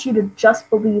 because they want you to just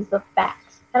believe the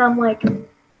facts. And I'm like,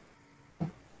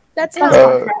 that's not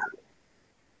fair.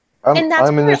 I'm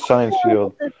in the science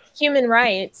field. Human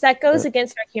rights, that goes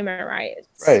against our human rights,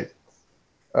 right?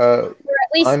 Or at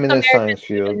least I'm in the American science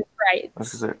field.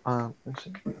 Rights.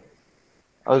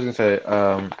 I was gonna say,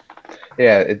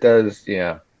 yeah, it does,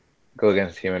 go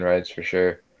against human rights for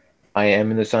sure. I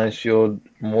am in the science field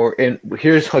more. And this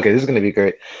is gonna be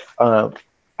great.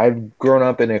 I've grown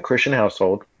up in a Christian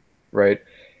household, right?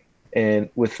 And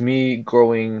with me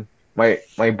growing,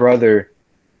 my brother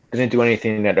didn't do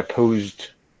anything that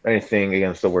opposed anything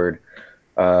against the word.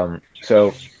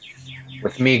 So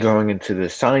with me going into the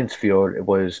science field, it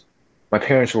was my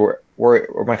parents were worried,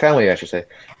 or my family, I should say,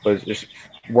 was just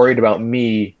worried about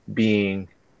me being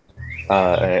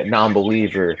a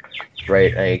non-believer,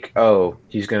 right? Like, oh,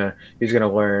 he's gonna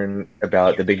learn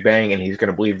about the Big Bang and he's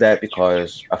gonna believe that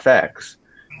because of facts.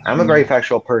 I'm a very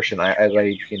factual person. I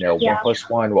like, Yeah. 1 +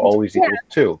 1 will always Yeah.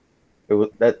 equal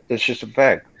 2. That's just a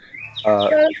fact.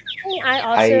 Something I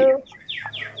also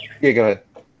Yeah, go ahead.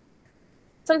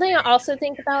 something I also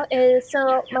think about is,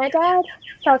 so my dad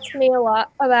talks to me a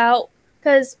lot about,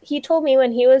 because he told me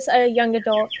when he was a young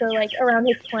adult, so like around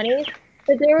his 20s,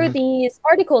 that there were these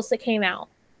articles that came out.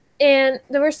 And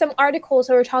there were some articles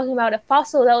that were talking about a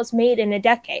fossil that was made in a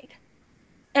decade.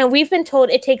 And we've been told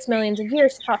it takes millions of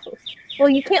years to fossils. Well,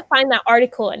 you can't find that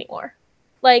article anymore.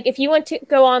 Like, if you want to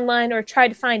go online or try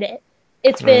to find it,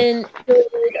 it's been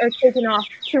deleted or taken off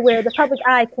to where the public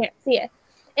eye can't see it.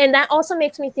 And that also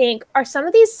makes me think: are some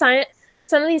of these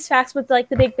facts with like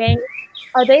the Big Bang,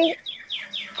 are they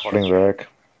According back.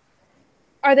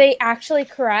 actually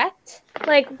correct?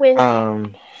 Like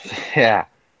when Yeah.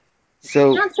 So,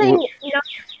 I'm not saying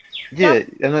yeah,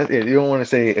 you don't want to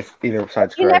say if either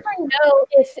side's you correct. never know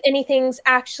if anything's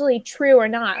actually true or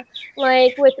not.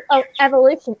 Like with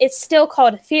evolution, it's still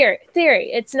called a theory.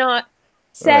 It's not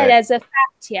said Right. as a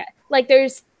fact yet. Like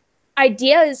there's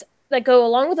ideas that go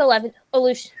along with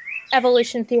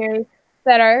evolution theory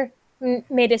that are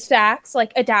made as facts,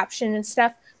 like adaptation and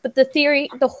stuff. But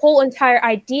the whole entire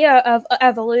idea of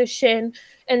evolution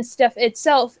and stuff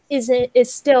itself is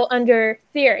still under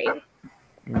theory. And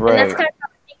that's Right. kind of how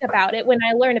I think about it when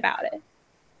I learn about it.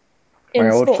 My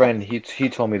in old school. friend, he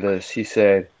told me this. He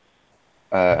said,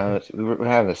 we were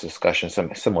having this discussion,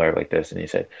 similar like this, and he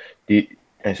said,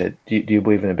 I said, do you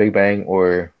believe in the Big Bang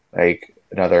or like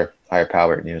another higher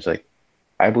power? And he was like,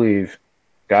 I believe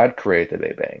God created the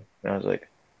Big Bang. And I was like,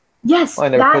 Yes, well, I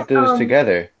never put those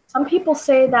together. Some people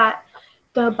say that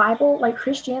the Bible, like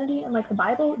Christianity and like the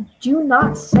Bible, do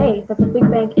not say that the Big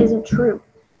Bang isn't true,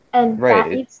 and Right.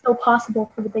 that it's still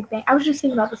possible for the Big Bang. I was just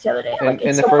thinking about this the other day. Like, In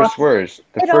it's the still first possible. verse,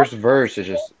 the It first also- verse is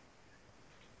just.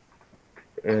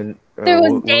 And There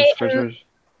was what the first verse?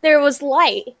 There was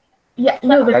light. Yeah,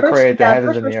 no, the God first created the yeah, heavens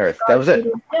first and the verse earth. God That was it.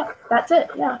 created- Yeah, that's it.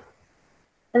 Yeah,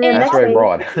 and And then That's next very day,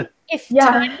 broad.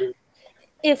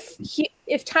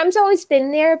 If time's always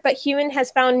been there, but human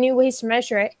has found new ways to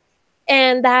measure it,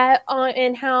 and that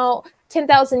and how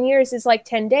 10,000 years is like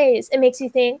 10 days, it makes you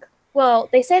think, well,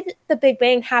 they said the Big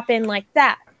Bang happened like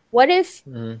that. What if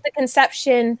Mhm. the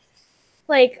conception,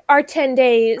 like our 10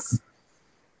 days,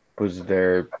 Was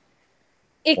there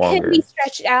it longer? can be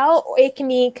stretched out or it can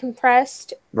be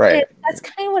compressed. Right. And that's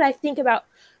kind of what I think about.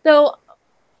 Though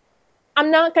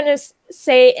I'm not going to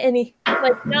say any,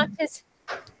 like, not just,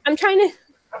 I'm trying to,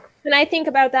 when I think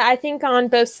about that, I think on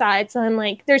both sides. I'm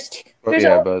like, there's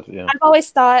Yeah, both. Yeah. I've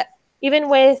always thought, even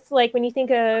with like when you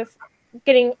think of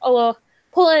getting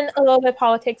pulling a little bit of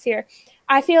politics here,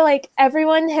 I feel like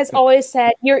everyone has always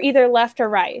said you're either left or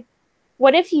right.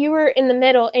 What if you were in the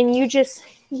middle and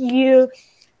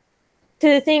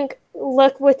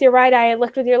look with your right eye and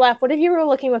look with your left? What if you were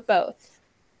looking with both?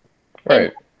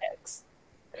 Right. Politics?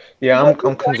 Yeah, What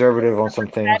I'm conservative on some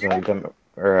things and liberal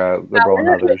We're on not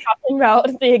really others. talking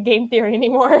about the game theory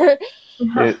anymore.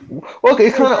 Well,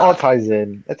 it kind of all ties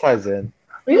in. It ties in.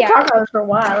 we can Yeah. talk about this for a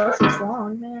while. This is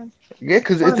long, man. Yeah,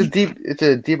 because it's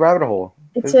a deep rabbit hole.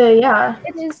 It's a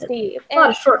It is deep. It's not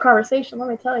a short conversation. Let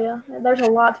me tell you, there's a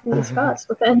lot to be discussed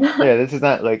within. Yeah, this is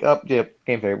not like, oh, yeah,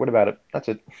 game theory. What about it? That's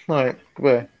it. All right,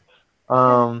 goodbay.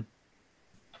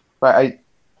 But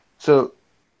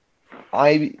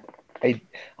I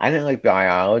didn't like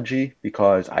biology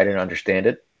because I didn't understand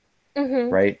it.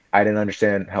 Mhm. Right? I didn't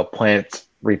understand how plants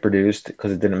reproduced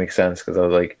because it didn't make sense. Because I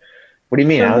was like, what do you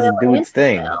mean? How does it do its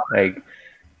thing? Like,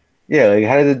 yeah, like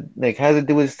how does it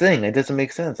do its thing? It doesn't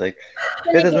make sense. Like,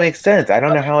 that doesn't make sense. I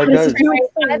don't know how it does.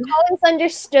 I've always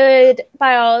understood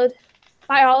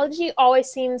biology always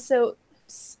seemed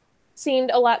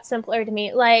a lot simpler to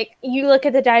me. Like, you look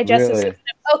at the digestive Really? system.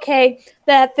 Okay,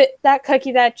 that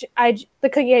cookie the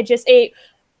cookie I just ate,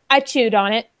 I chewed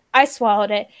on it, I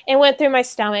swallowed it, and went through my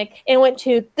stomach, and went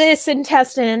to this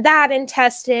intestine and that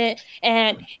intestine,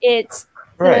 and it's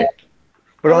Right.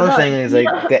 But all I'm saying is like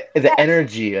Yeah. the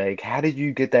energy. Like, how did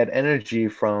you get that energy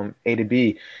from A to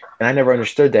B? And I never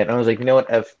understood that. And I was like, you know what?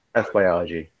 F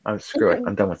biology. Screw it.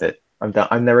 I'm done with it. I'm done.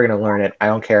 I'm never gonna learn it. I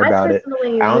don't care about it.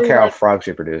 I don't care how frogs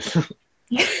reproduce.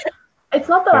 It's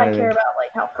not that I care about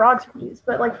like how frogs reproduce,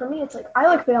 but like for me, it's like I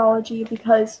like biology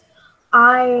because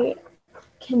I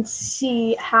can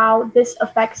see how this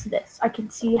affects this. I can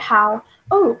see how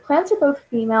plants are both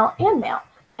female and male,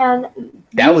 and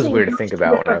That was using weird to those think two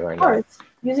about when I different learned parts,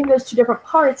 using those two different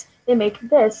parts, they make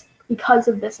this. because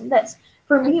of this and this.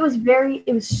 For me,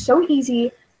 it was so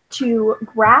easy to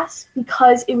grasp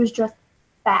because it was just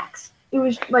facts. It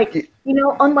was like, you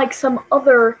know, unlike some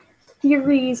other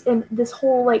theories and this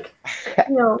whole like,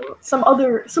 you know, some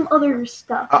other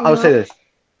stuff. I'll say this.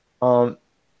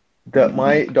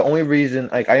 The only reason,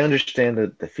 like, I understand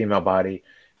the female body,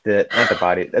 not the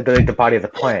body, the body of the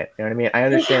plant. You know what I mean? I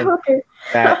understand Okay.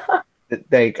 that.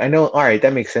 Like, I know. All right,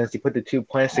 that makes sense. You put the two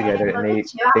plants together and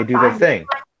they do their thing.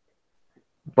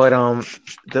 But it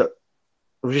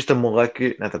was just not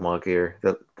the molecular,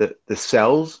 the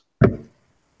cells.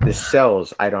 The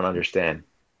cells I don't understand,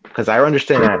 because I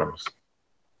understand atoms.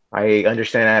 I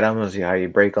understand atoms, how you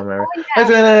break them. Oh,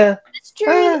 yeah. That's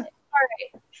true. All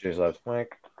right. She just loves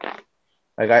Mike.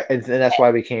 And that's why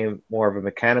I became more of a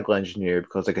mechanical engineer,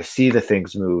 because I could see the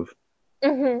things move.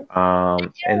 Mm-hmm.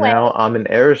 And now I'm an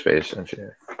aerospace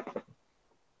engineer.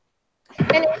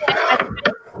 And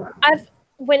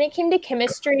when it came to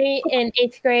chemistry in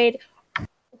 8th grade,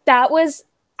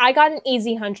 I got an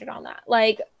easy 100 on that.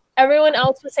 Like, everyone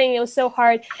else was saying it was so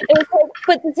hard. It was like,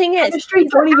 but the thing is, chemistry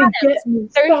don't even get me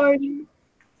started.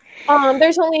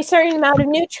 There's only a certain amount of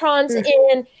neutrons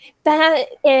in that,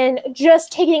 and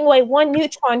just taking away one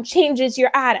neutron changes your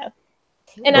atom.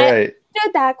 And I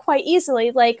understood that quite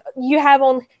easily. Like, you have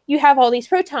all these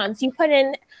protons. You put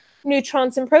in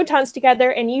neutrons and protons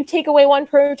together, and you take away one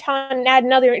proton and add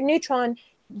another neutron.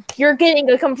 You're getting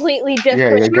a completely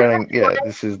different.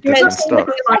 This is different stuff.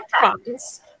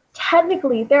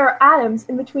 Technically, there are atoms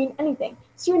in between anything,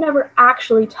 so you're never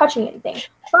actually touching anything.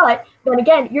 But then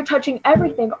again, you're touching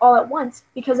everything all at once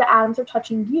because the atoms are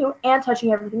touching you and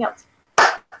touching everything else.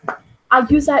 I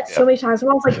use that so many times.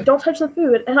 When I was like, "Don't touch the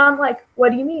food," and I'm like,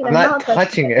 "What do you mean? I'm not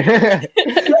touching it."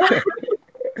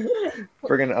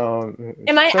 Friggin'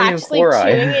 Am I actually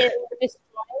chewing it?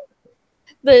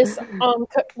 This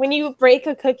when you break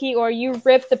a cookie or you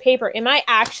rip the paper, am I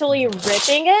actually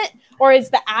ripping it, or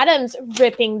is the atoms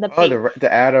ripping the paper? Oh,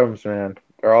 the atoms, man,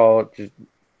 they're all just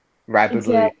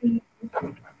rapidly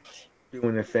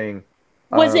doing the thing.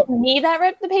 Was it me that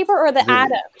ripped the paper, or the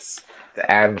atoms? The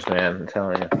atoms, man, I'm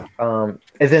telling you. And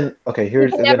then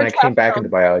I came back into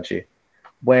biology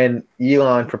when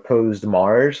Elon proposed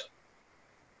Mars,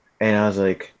 and I was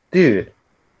like, dude,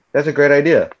 that's a great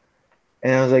idea.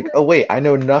 And I was like, oh wait, I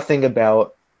know nothing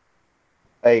about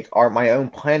like my own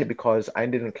planet because I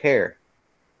didn't care.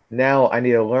 Now I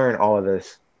need to learn all of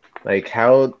this, like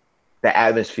how the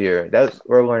atmosphere.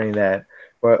 We're learning that,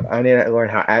 but I need to learn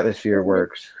how atmosphere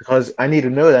works because I need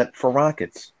to know that for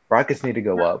rockets. Rockets need to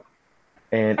go up,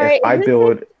 and if I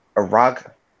build a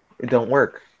rock, it don't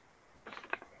work.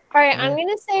 All right, I'm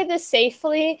gonna say this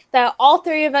safely that all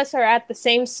three of us are at the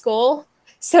same school,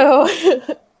 so.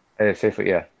 Safely,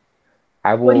 yeah.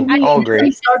 I will. Oh,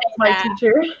 great. My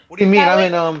teacher. What do you mean?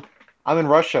 I'm in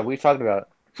Russia. What are you talking about?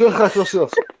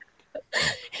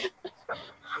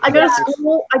 I go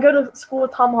to school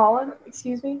with Tom Holland.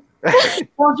 Excuse me. It's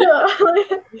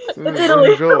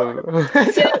Italy.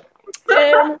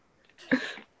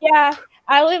 Yeah,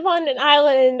 I live on an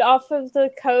island off of the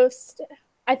coast.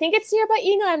 I think it's nearby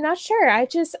England. I'm not sure.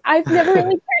 I've never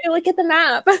really tried to look at the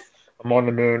map. I'm on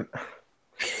the moon.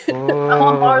 I'm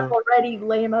on Mars already,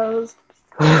 lamos.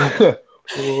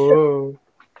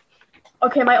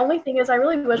 Okay, my only thing is I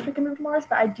really wish we could move to Mars,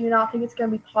 but I do not think it's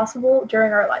going to be possible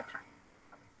during our lifetime.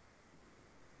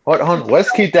 Hold on,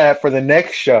 let's keep that for the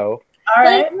next show. All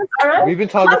right. We've been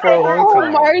talking for a long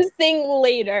time. Mars thing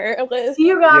later. See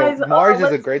you guys. Mars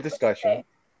is a great discussion.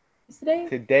 Today?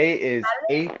 Today is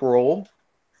April.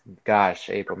 Gosh,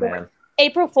 April, man.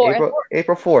 April 4th.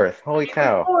 April 4th. Holy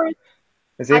cow. 4th.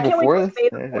 Is it April 4th?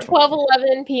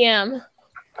 12:11 p.m.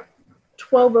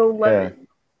 12:11.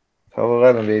 Yeah.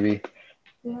 12:11, baby.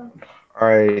 Yeah. All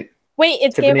right. Wait,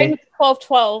 it's getting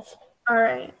 12:12. All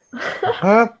right.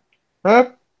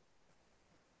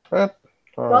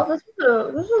 Well, this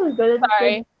was a good.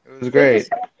 Sorry. It was great.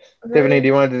 Tiffany, do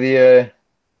you want to do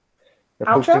the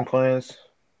posting plans?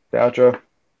 The outro?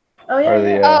 Oh,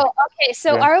 yeah. Okay.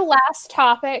 So our last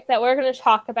topic that we're going to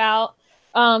talk about.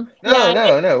 No. We're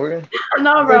gonna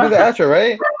do the outro,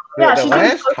 right? Yeah, the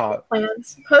last top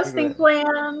plans. Posting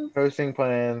plans. Posting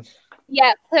plans.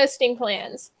 Yeah, posting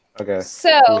plans. Okay.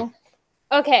 So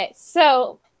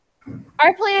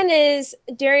our plan is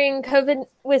during COVID,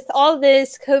 with all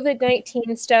this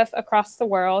COVID-19 stuff across the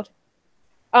world,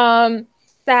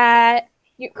 that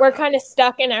we're kind of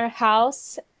stuck in our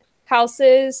houses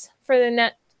for the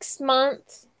next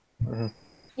month. Mm-hmm.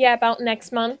 Yeah, about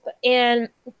next month. And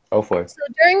hopefully. So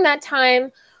during that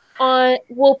time,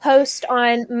 we'll post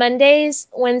on Mondays,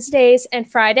 Wednesdays, and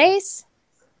Fridays.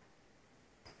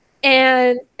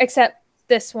 And except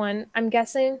this one. I'm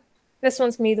guessing this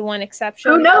one's gonna be the one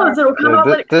exception. Who knows? It'll come out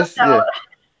when it comes out.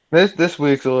 This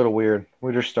week's a little weird.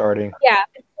 We're just starting. Yeah.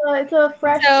 It's a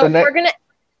fresh. So we're gonna.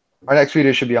 Our next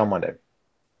video should be on Monday.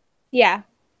 Yeah.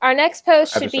 Our next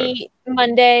post should be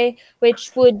Monday,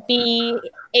 which would be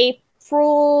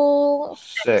April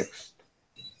 6th.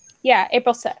 Yeah,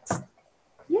 April 6th.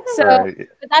 Yeah. So Right.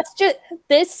 that's just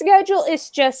this schedule is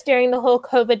just during the whole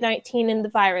COVID-19 and the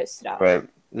virus stuff. Right.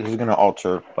 This is gonna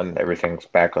alter when everything's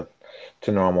back up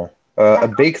to normal. A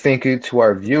big thank you to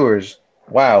our viewers.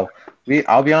 Wow.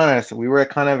 I'll be honest, we were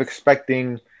kind of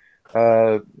expecting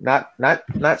not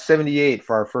 78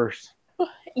 for our first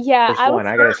Yeah,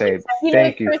 I gotta say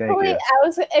thank you. I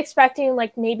was expecting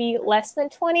like maybe less than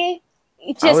 20.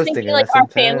 I Just was thinking thinking like less our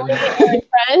than 10. family and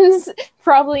friends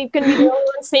probably gonna be the only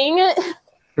one seeing it.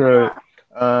 Right.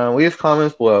 Leave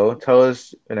comments below. Tell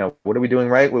us, what are we doing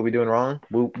right? What are we doing wrong?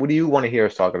 What do you want to hear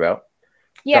us talk about?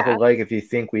 Yeah. Drop a like if you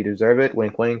think we deserve it.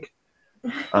 Wink, wink.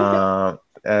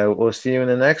 We'll see you in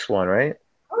the next one, right?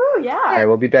 Oh yeah. All right,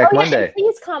 we'll be back Monday. And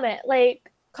please comment.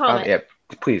 Yeah,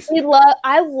 please.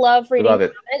 I love reading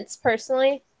comments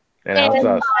personally. And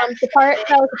us. The part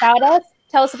tell us about us.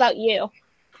 Tell us about you.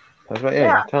 Tell us about you.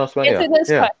 Yeah. Tell us about Answer you. those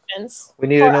questions. We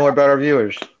need to know about our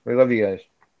viewers. We love you guys.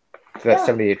 So that's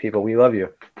 78 people. We love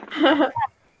you. All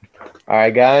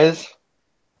right, guys.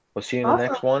 We'll see you in the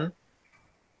next one.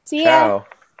 See ya. Ciao.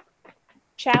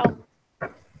 Ciao.